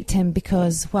couldn't treat him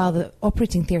because while the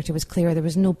operating theatre was clear, there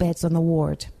was no beds on the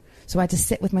ward. So I had to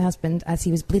sit with my husband as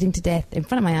he was bleeding to death in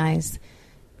front of my eyes,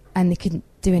 and they couldn't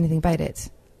do anything about it.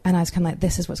 And I was kind of like,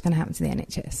 this is what's going to happen to the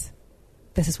NHS.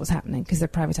 This is what's happening, because they're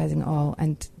privatising it all,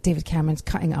 and David Cameron's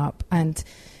cutting it up. And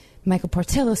Michael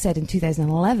Portillo said in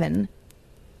 2011,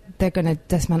 they're going to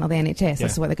dismantle the NHS. Yeah.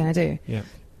 That's what they're going to do. Yeah.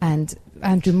 And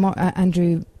I think it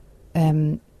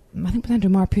was Andrew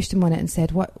Marr pushed him on it and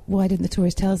said, why didn't the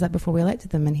Tories tell us that before we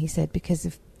elected them? And he said, because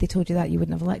if they told you that, you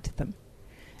wouldn't have elected them.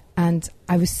 And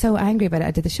I was so angry about it.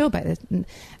 I did the show about it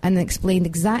and explained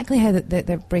exactly how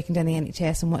they're breaking down the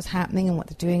NHS and what's happening and what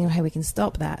they're doing and how we can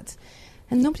stop that.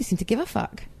 And nobody seemed to give a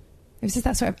fuck. It was just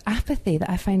that sort of apathy that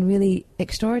I find really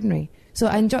extraordinary. So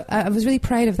I was really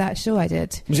proud of that show I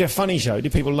did. Was it a funny show?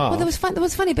 Did people laugh? Well, there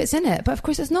was funny bits in it, but of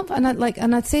course it's not.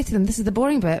 And I'd say to them, "This is the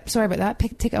boring bit. Sorry about that.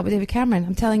 Take it up with David Cameron.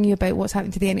 I'm telling you about what's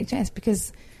happening to the NHS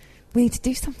because we need to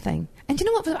do something." And do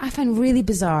you know what I find really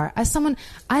bizarre? As someone,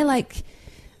 I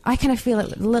kind of feel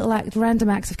like random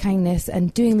acts of kindness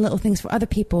and doing little things for other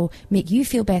people make you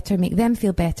feel better, make them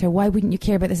feel better. Why wouldn't you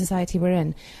care about the society we're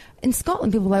in? In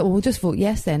Scotland, people are like, well, we'll just vote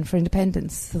yes then for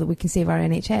independence so that we can save our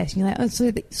NHS. And you're like, oh,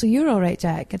 so you're all right,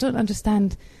 Jack. I don't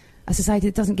understand a society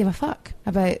that doesn't give a fuck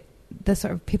about the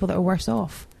sort of people that are worse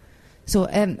off. So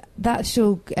that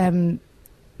show, it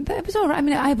was all right. I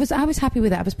mean, I was happy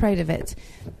with it. I was proud of it.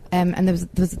 And there was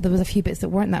a few bits that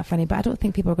weren't that funny, but I don't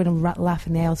think people are going to laugh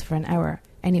in the aisles for an hour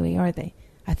anyway, are they?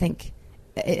 I think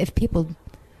if people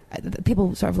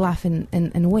sort of laugh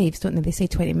in waves, don't they? They say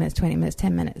 20 minutes,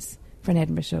 10 minutes for an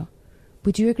Edinburgh show.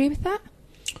 Would you agree with that?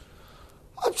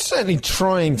 I'm certainly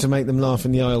trying to make them laugh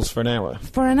in the aisles for an hour.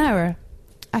 For an hour?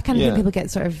 I kind of think people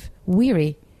get sort of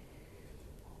weary.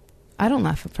 I don't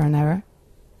laugh for an hour.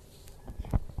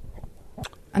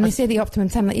 And they say the optimum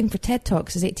time, like even for TED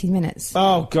Talks, is 18 minutes.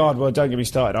 Oh, God, well, don't get me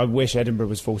started. I wish Edinburgh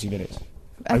was 40 minutes.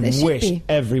 I wish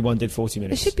everyone did 40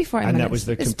 minutes. It should be 40 minutes. And minutes. that was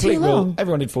the It's complete too rule. long.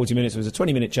 Everyone did 40 minutes. It was a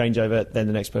 20-minute changeover, then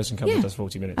the next person comes and does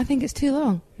 40 minutes. I think it's too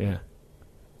long. Yeah.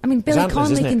 I mean, Billy Antlers,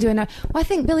 Connolly isn't can it? do an hour. Well, I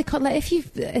think Billy Connolly, if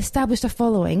you've established a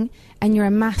following and you're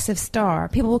a massive star,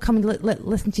 people will come and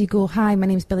listen to you go, hi, my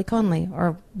name's Billy Connolly,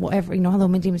 or whatever, hello,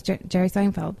 my name is Jerry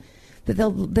Seinfeld.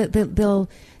 That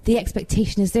the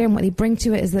expectation is there, and what they bring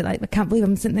to it is that, like, I can't believe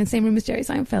I'm sitting in the same room as Jerry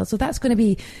Seinfeld. So that's going to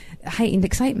be heightened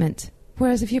excitement.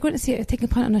 Whereas if you're going to take a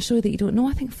punt on a show that you don't know,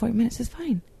 I think 40 minutes is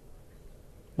fine.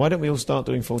 Why don't we all start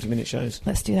doing 40-minute shows?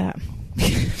 Let's do that.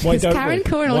 Why don't Karen we?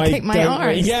 Corn will kick my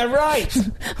arse. Yeah, right.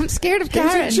 I'm scared of Who's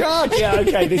Karen. in charge? Yeah,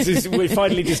 okay. We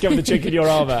finally discovered the chink in your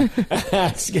armour.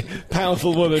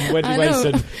 Powerful woman Wendy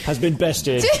Wason has been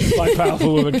bested by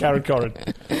powerful woman Karen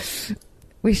Corran.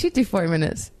 We should do 40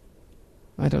 minutes.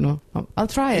 I don't know. I'll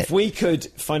try it. If we could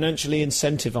financially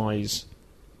incentivise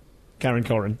Karen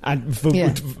Corran and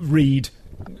read,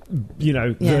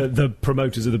 the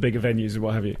promoters of the bigger venues and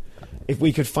what have you. If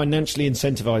we could financially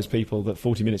incentivise people that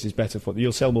 40 minutes is better for,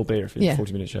 you'll sell more beer if it's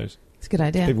 40-minute shows. It's a good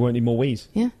idea. People won't need more wheeze.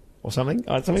 Yeah. Or something.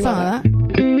 Something like that.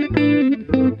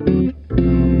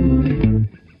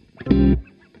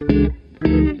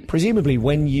 Presumably,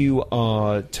 when you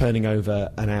are turning over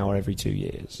an hour every 2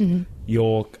 years,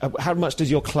 how much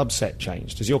does your club set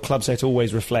change? Does your club set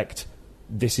always reflect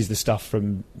this is the stuff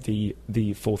from the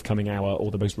forthcoming hour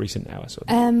or the most recent hour? Sort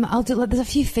of? I'll do. There's a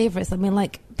few favourites. I mean,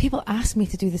 like, people ask me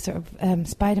to do this sort of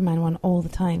Spider-Man one all the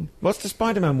time. What's the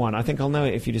Spider-Man one? I think I'll know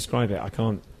it if you describe it. I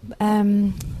can't.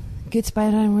 Good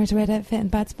Spider-Man wears a red outfit and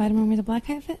bad Spider-Man wears a black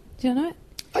outfit. Do you know it?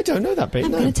 I don't know that bit.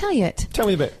 I'm going to tell you it. Tell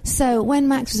me a bit. So when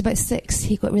Max was about 6,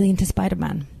 he got really into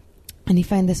Spider-Man. And he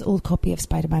found this old copy of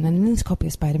Spider-Man. And in this copy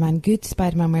of Spider-Man, good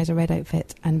Spider-Man wears a red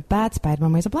outfit and bad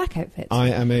Spider-Man wears a black outfit.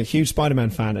 I am a huge Spider-Man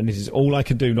fan, and this is all I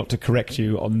can do not to correct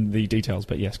you on the details.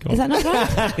 But yes, go on. Is that not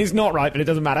right? It's not right, but it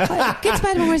doesn't matter. Good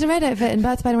Spider-Man wears a red outfit and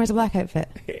bad Spider-Man wears a black outfit.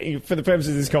 For the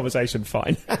purposes of this conversation,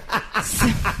 fine.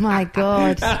 My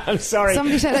God. I'm sorry.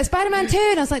 Somebody shouted out, Spider-Man 2!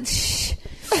 And I was like, shh.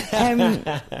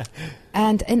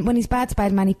 And when he's bad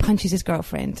Spider-Man, he punches his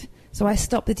girlfriend. So I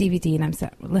stopped the DVD and I'm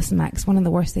like, listen, Max, one of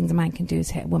the worst things a man can do is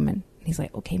hit a woman. And he's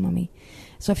like, okay, mummy.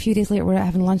 So a few days later, we're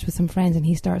having lunch with some friends and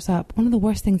he starts up, one of the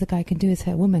worst things a guy can do is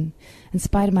hit a woman. And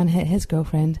Spider-Man hit his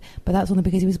girlfriend, but that's only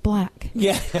because he was black.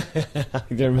 Yeah. I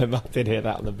do remember, I did hear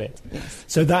that on the bit. Yes.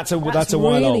 So that's a while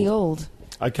old. Really old.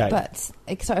 Okay. But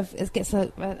it gets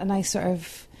a nice sort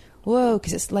of, whoa,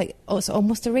 because it's like, it's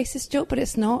almost a racist joke, but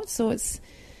it's not. So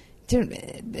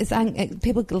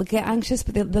people get anxious,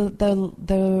 but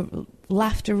the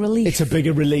laughter relief. It's a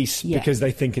bigger release, yeah, because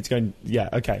they think it's going. Yeah,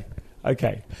 okay.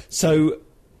 So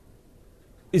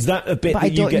is that a bit? But that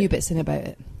I you don't get new bits in about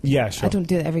it. Yeah, sure. I don't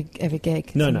do it every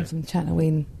gig. No. I'm chatting away.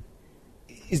 And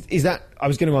Is that? I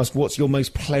was going to ask, what's your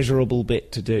most pleasurable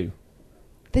bit to do?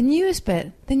 the newest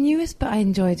bit I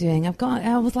enjoy doing. I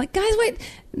was like, guys, wait.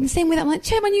 In the same way that I'm like,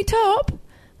 check my new top.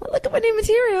 Well, look at my new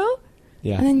material.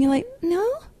 Yeah. And then you're like, no.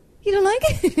 You don't like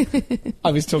it?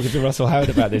 I was talking to Russell Howard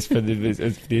about this for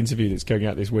the interview that's going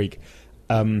out this week.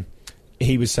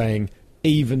 He was saying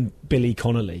even Billy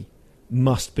Connolly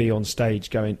must be on stage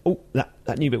going, oh,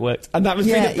 that new bit worked. And that must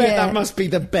be the best. Yeah. That must be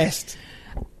the best.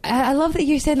 I love that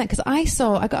you're saying that, because I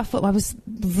got a photo. I was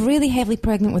really heavily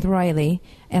pregnant with Riley,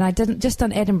 and I just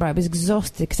done Edinburgh. I was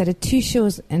exhausted because I did 2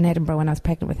 shows in Edinburgh when I was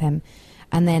pregnant with him.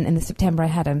 And then in September I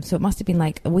had him. So it must have been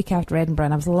like a week after Edinburgh,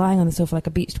 and I was lying on the sofa like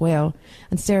a beached whale.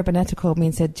 And Sarah Bonetta called me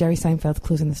and said, Jerry Seinfeld's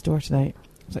closing the store tonight. I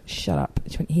was like, shut up.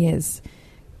 She went, he is.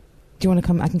 Do you want to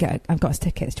come? I've got his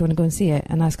tickets. Do you want to go and see it?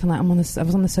 And I was kind of like, I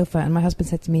was on the sofa, and my husband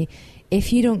said to me,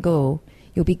 if you don't go,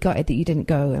 you'll be gutted that you didn't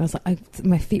go. And I was like,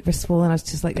 my feet were swollen. I was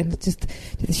just like, and just did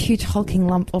this huge hulking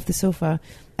lump off the sofa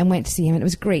and went to see him. And it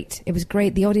was great. It was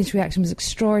great. The audience reaction was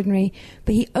extraordinary.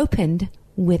 But he opened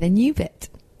with a new bit.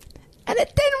 And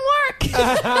it didn't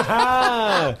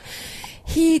work.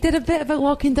 He did a bit about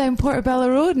walking down Portobello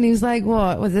Road, and he was like,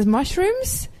 what, was this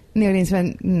mushrooms? And the audience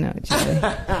went, no, Julie.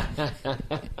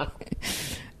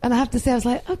 And I have to say, I was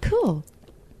like, oh, cool.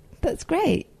 That's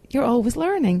great. You're always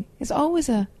learning. It's always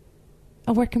a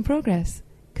work in progress.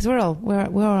 Because we're all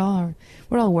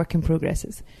work in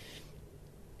progresses.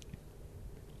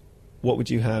 What would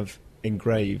you have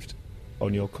engraved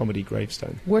on your comedy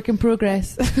gravestone? Work in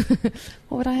progress.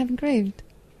 What would I have engraved?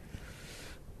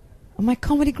 On my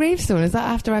comedy gravestone? Is that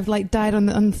after I've like died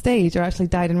on stage, or actually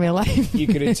died in real life? You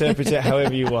can interpret it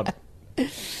however you want.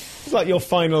 It's like your the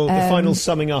final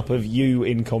summing up of you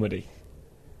in comedy.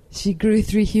 She grew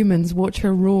 3 humans. Watch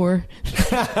her roar.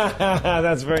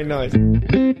 That's very nice.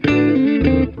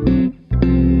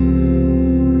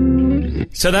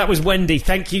 So that was Wendy.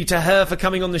 Thank you to her for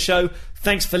coming on the show.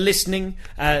 Thanks for listening.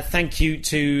 Thank you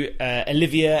to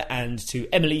Olivia and to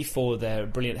Emily for their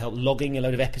brilliant help logging a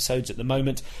load of episodes at the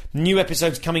moment. New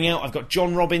episodes coming out. I've got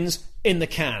John Robbins in the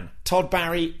can. Todd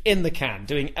Barry in the can.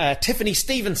 Doing Tiffany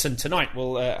Stevenson tonight.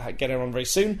 We'll get her on very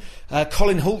soon.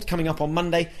 Colin Hoult coming up on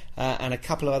Monday. And a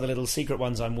couple of other little secret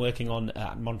ones I'm working on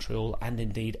at Montreal and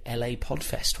indeed LA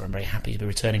Podfest, where I'm very happy to be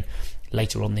returning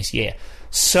later on this year.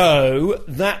 So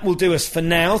that will do us for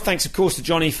now. Thanks, of course, to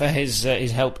Johnny for his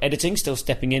help editing, still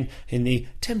stepping in the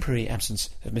temporary absence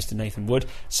of Mr. Nathan Wood.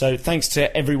 So thanks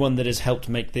to everyone that has helped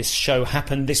make this show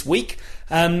happen this week.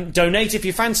 Donate if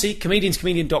you fancy,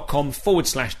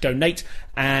 comedianscomedian.com/donate.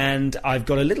 And I've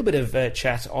got a little bit of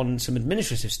chat on some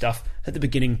administrative stuff at the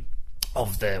beginning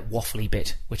of the waffly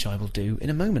bit, which I will do in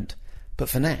a moment. But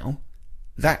for now,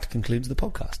 that concludes the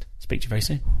podcast. Speak to you very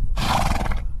soon.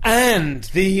 And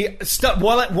the stuff,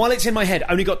 while it's in my head,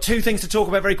 I only got 2 things to talk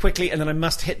about very quickly, and then I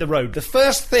must hit the road. The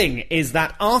first thing is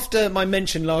that after my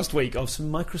mention last week of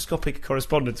some microscopic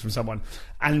correspondence from someone,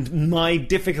 and my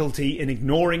difficulty in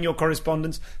ignoring your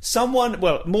correspondence,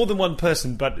 more than one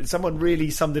person, but someone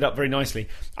really summed it up very nicely.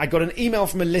 I got an email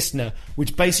from a listener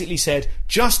which basically said,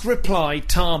 just reply,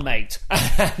 tar mate,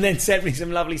 and then sent me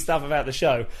some lovely stuff about the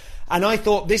show. And I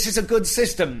thought, this is a good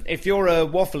system. If you're a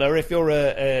waffler, if you're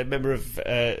a member of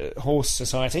Horse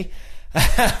Society,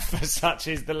 For such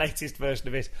is the latest version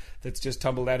of it that's just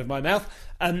tumbled out of my mouth.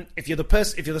 If you're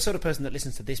the sort of person that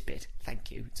listens to this bit,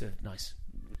 thank you. It's a nice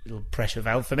little pressure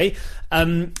valve for me.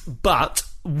 But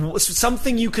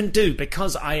something you can do,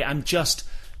 because I am just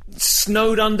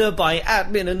snowed under by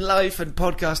admin and life and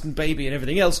podcast and baby and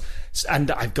everything else,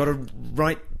 and I've got to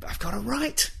write.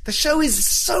 The show is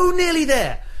so nearly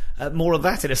there. More of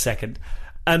that in a second.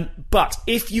 But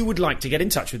if you would like to get in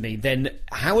touch with me, then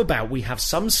how about we have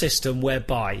some system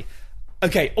whereby,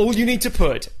 okay, all you need to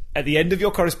put at the end of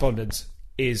your correspondence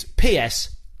is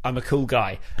P.S. I'm a cool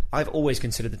guy. I've always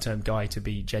considered the term guy to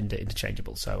be gender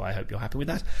interchangeable, so I hope you're happy with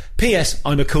that. P.S.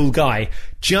 I'm a cool guy.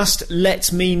 Just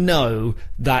let me know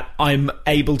that I'm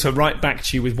able to write back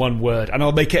to you with one word, and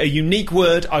I'll make it a unique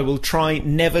word. I will try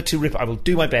never to I will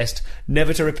do my best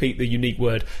never to repeat the unique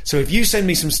word. So if you send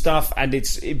me some stuff and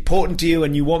it's important to you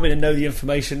and you want me to know the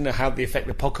information, how the effect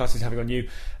the podcast is having on you,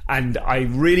 and I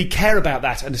really care about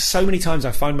that, and so many times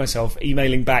I find myself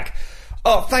emailing back,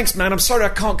 oh, thanks, man. I'm sorry I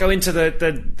can't go into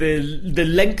the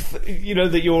length,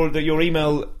 that your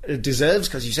email deserves,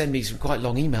 because you send me some quite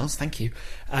long emails. Thank you.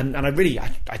 And I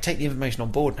take the information on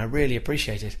board, and I really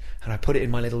appreciate it. And I put it in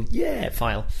my little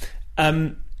file.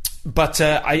 But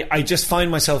I just find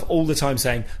myself all the time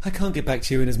saying, I can't get back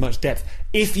to you in as much depth.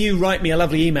 If you write me a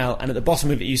lovely email and at the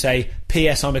bottom of it you say,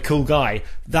 P.S. I'm a cool guy,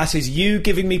 that is you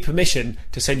giving me permission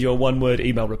to send you a one-word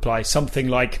email reply. Something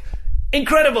like,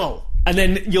 incredible! And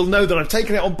then you'll know that I've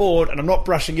taken it on board and I'm not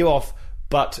brushing you off,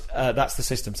 but that's the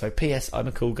system. So, P.S. I'm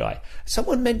a cool guy.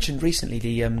 Someone mentioned recently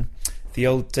the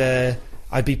old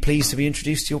I'd be pleased to be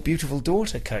introduced to your beautiful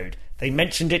daughter code. They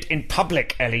mentioned it in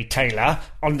public, Ellie Taylor,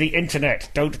 on the internet.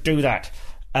 Don't do that.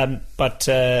 But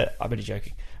I'm only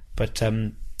joking. But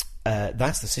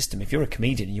that's the system. If you're a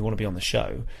comedian and you want to be on the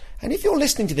show, and if you're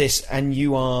listening to this and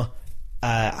you are,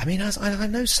 as I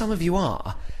know some of you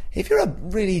are, if you're a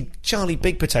really Charlie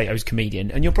Big Potatoes comedian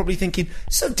and you're probably thinking,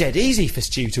 so dead easy for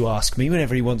Stu to ask me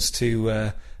whenever he wants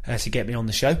to get me on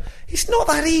the show. It's not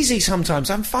that easy sometimes.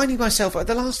 I'm finding myself,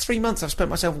 the last 3 months I've spent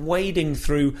myself wading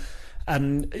through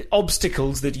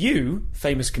obstacles that you,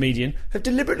 famous comedian, have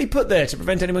deliberately put there to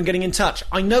prevent anyone getting in touch.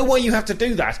 I know why you have to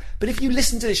do that, but if you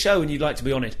listen to the show and you'd like to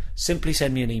be on it, simply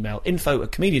send me an email,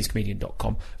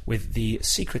 info@comedianscomedian.com, with the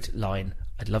secret line,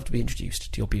 I'd love to be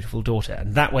introduced to your beautiful daughter.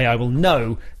 And that way I will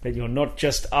know that you're not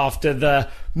just after the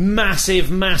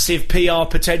massive, massive PR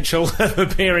potential of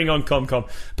appearing on ComCom,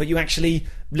 but you actually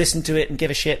listen to it and give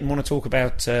a shit and want to talk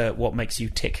about what makes you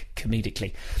tick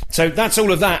comedically. So that's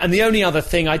all of that. And the only other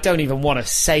thing, I don't even want to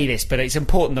say this, but it's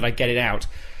important that I get it out.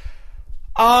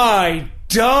 I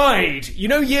died.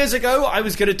 Years ago I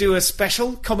was going to do a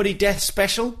special, comedy death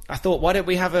special. I thought, why don't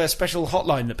we have a special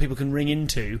hotline that people can ring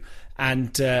into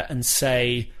and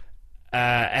say,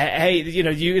 hey,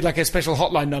 you like a special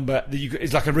hotline number that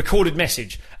it's like a recorded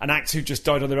message. And acts who just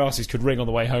died on their asses could ring on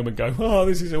the way home and go, oh,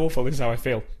 this is awful, this is how I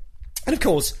feel. And of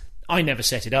course, I never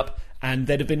set it up, and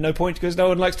there'd have been no point because no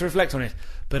one likes to reflect on it.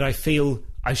 But I feel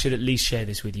I should at least share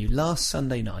this with you. Last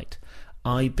Sunday night,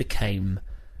 I became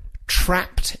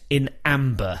trapped in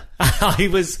amber.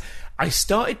 I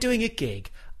started doing a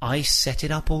gig. I set it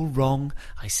up all wrong.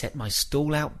 I set my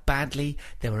stall out badly.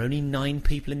 There were only 9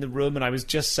 people in the room, and I was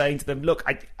just saying to them, look,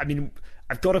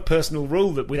 I've got a personal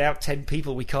rule that without 10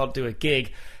 people we can't do a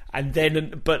gig.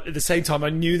 But at the same time, I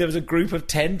knew there was a group of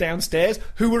 10 downstairs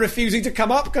who were refusing to come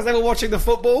up because they were watching the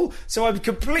football. So I'm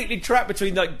completely trapped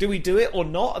between, like, do we do it or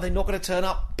not? Are they not going to turn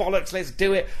up? Bollocks, let's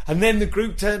do it. And then the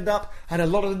group turned up, and a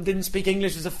lot of them didn't speak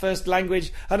English as a first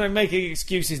language. And I'm making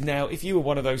excuses now. If you were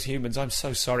one of those humans, I'm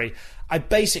so sorry. I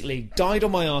basically died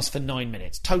on my arse for 9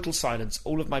 minutes. Total silence.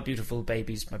 All of my beautiful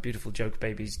babies, my beautiful joke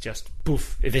babies, just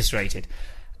poof, eviscerated.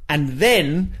 And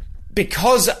then,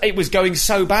 because it was going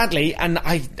so badly, and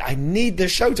I need the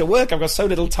show to work, I've got so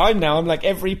little time now, I'm like,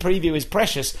 every preview is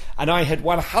precious, and I had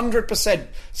 100%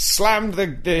 slammed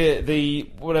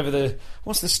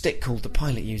what's the stick called the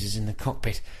pilot uses in the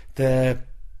cockpit? The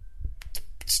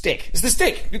stick. It's the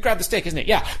stick! You grab the stick, isn't it?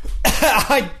 Yeah.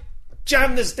 I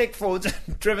jammed the stick forwards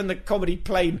and driven the comedy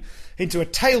plane into a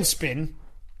tailspin.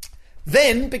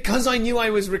 Then, because I knew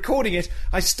I was recording it,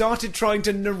 I started trying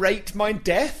to narrate my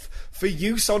death for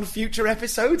use on future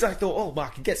episodes. I thought, oh, I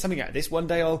can get something out of this. One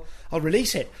day I'll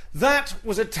release it. That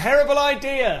was a terrible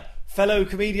idea. Fellow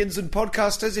comedians and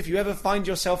podcasters, if you ever find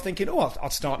yourself thinking, oh, I'll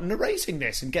start narrating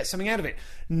this and get something out of it.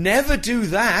 Never do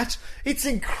that. It's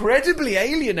incredibly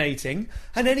alienating.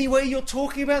 And anyway, you're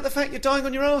talking about the fact you're dying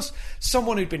on your arse.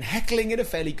 Someone who'd been heckling in a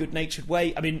fairly good-natured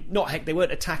way. I mean, not heck, they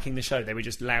weren't attacking the show. They were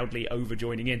just loudly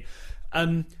over-joining in.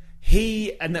 To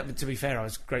be fair, I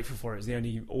was grateful for it. It was the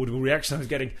only audible reaction I was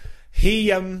getting. He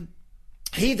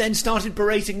he then started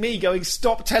berating me, going,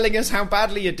 stop telling us how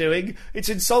badly you're doing. It's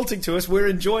insulting to us. We're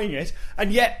enjoying it.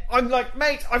 And yet, I'm like,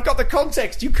 mate, I've got the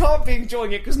context. You can't be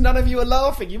enjoying it because none of you are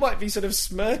laughing. You might be sort of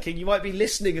smirking. You might be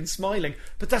listening and smiling.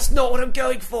 But that's not what I'm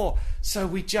going for. So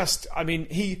we just,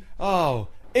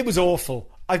 it was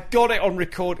awful. I've got it on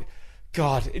record.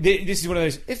 God, this is one of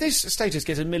those. If this status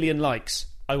gets 1 million likes,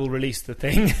 I will release the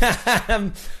thing.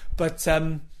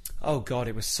 Oh God,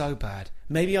 it was so bad.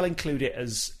 Maybe I'll include it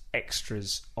as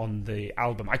extras on the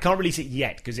album. I can't release it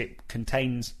yet because it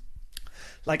contains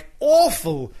like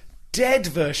awful dead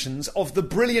versions of the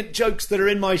brilliant jokes that are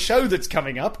in my show that's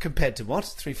coming up, compared to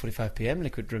 3:45pm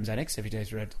Liquid Drums Annex every day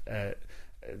throughout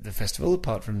the festival,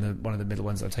 apart from one of the middle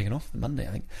ones that I've taken off, the Monday,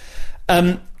 I think.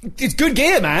 It's good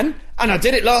gear, man. And I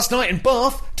did it last night in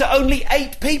Bath to only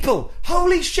 8 people.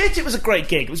 Holy shit, it was a great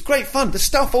gig. It was great fun. The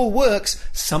stuff all works.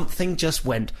 Something just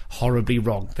went horribly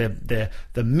wrong. The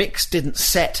mix didn't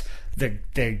set. The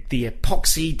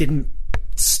epoxy didn't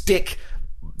stick.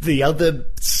 The other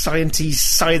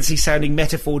sciencey sounding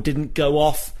metaphor didn't go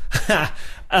off.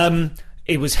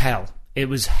 It was hell. It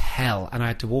was hell, and I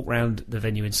had to walk around the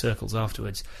venue in circles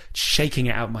afterwards, shaking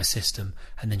it out of my system,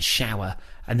 and then shower,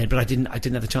 but I didn't have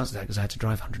the chance of that because I had to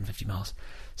drive 150 miles.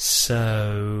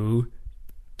 So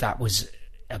that was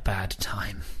a bad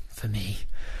time for me.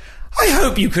 I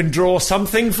hope you can draw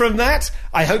something from that.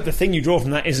 I hope the thing you draw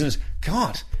from that isn't,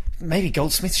 God, maybe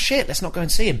Goldsmith's shit, let's not go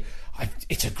and see him.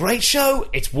 It's a great show,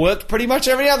 it's worked pretty much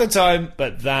every other time,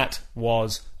 but that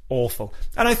was awful.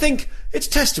 And I think it's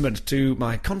testament to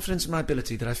my confidence and my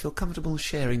ability that I feel comfortable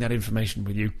sharing that information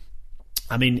with you.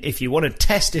 I mean, if you want to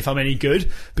test if I'm any good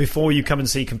before you come and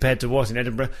see Compared to What in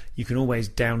Edinburgh, you can always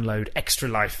download Extra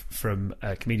Life from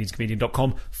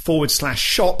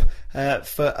comedianscomedian.com/shop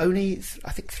for only,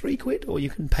 I think, £3, or you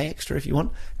can pay extra if you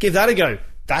want. Give that a go.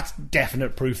 That's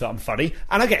definite proof that I'm funny.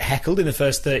 And I get heckled in the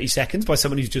first 30 seconds by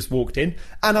someone who's just walked in,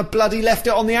 and I bloody left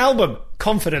it on the album.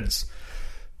 Confidence.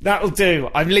 That'll do.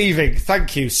 I'm leaving.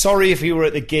 Thank you. Sorry if you were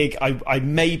at the gig. I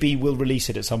maybe will release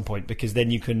it at some point, because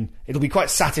then it'll be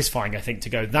quite satisfying, I think, to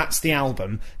go, that's the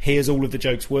album, here's all of the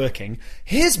jokes working.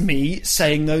 Here's me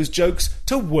saying those jokes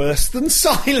to worse than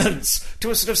silence,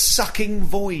 to a sort of sucking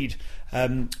void.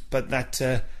 But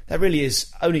that really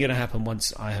is only going to happen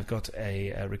once I have got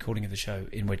a recording of the show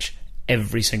in which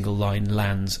every single line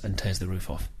lands and tears the roof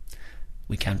off.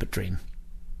 We can but dream.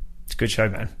 It's a good show,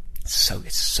 man.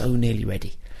 It's so nearly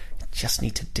ready. Just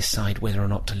need to decide whether or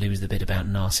not to lose the bit about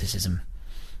narcissism.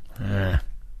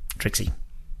 Trixie.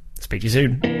 Speak to you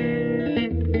soon.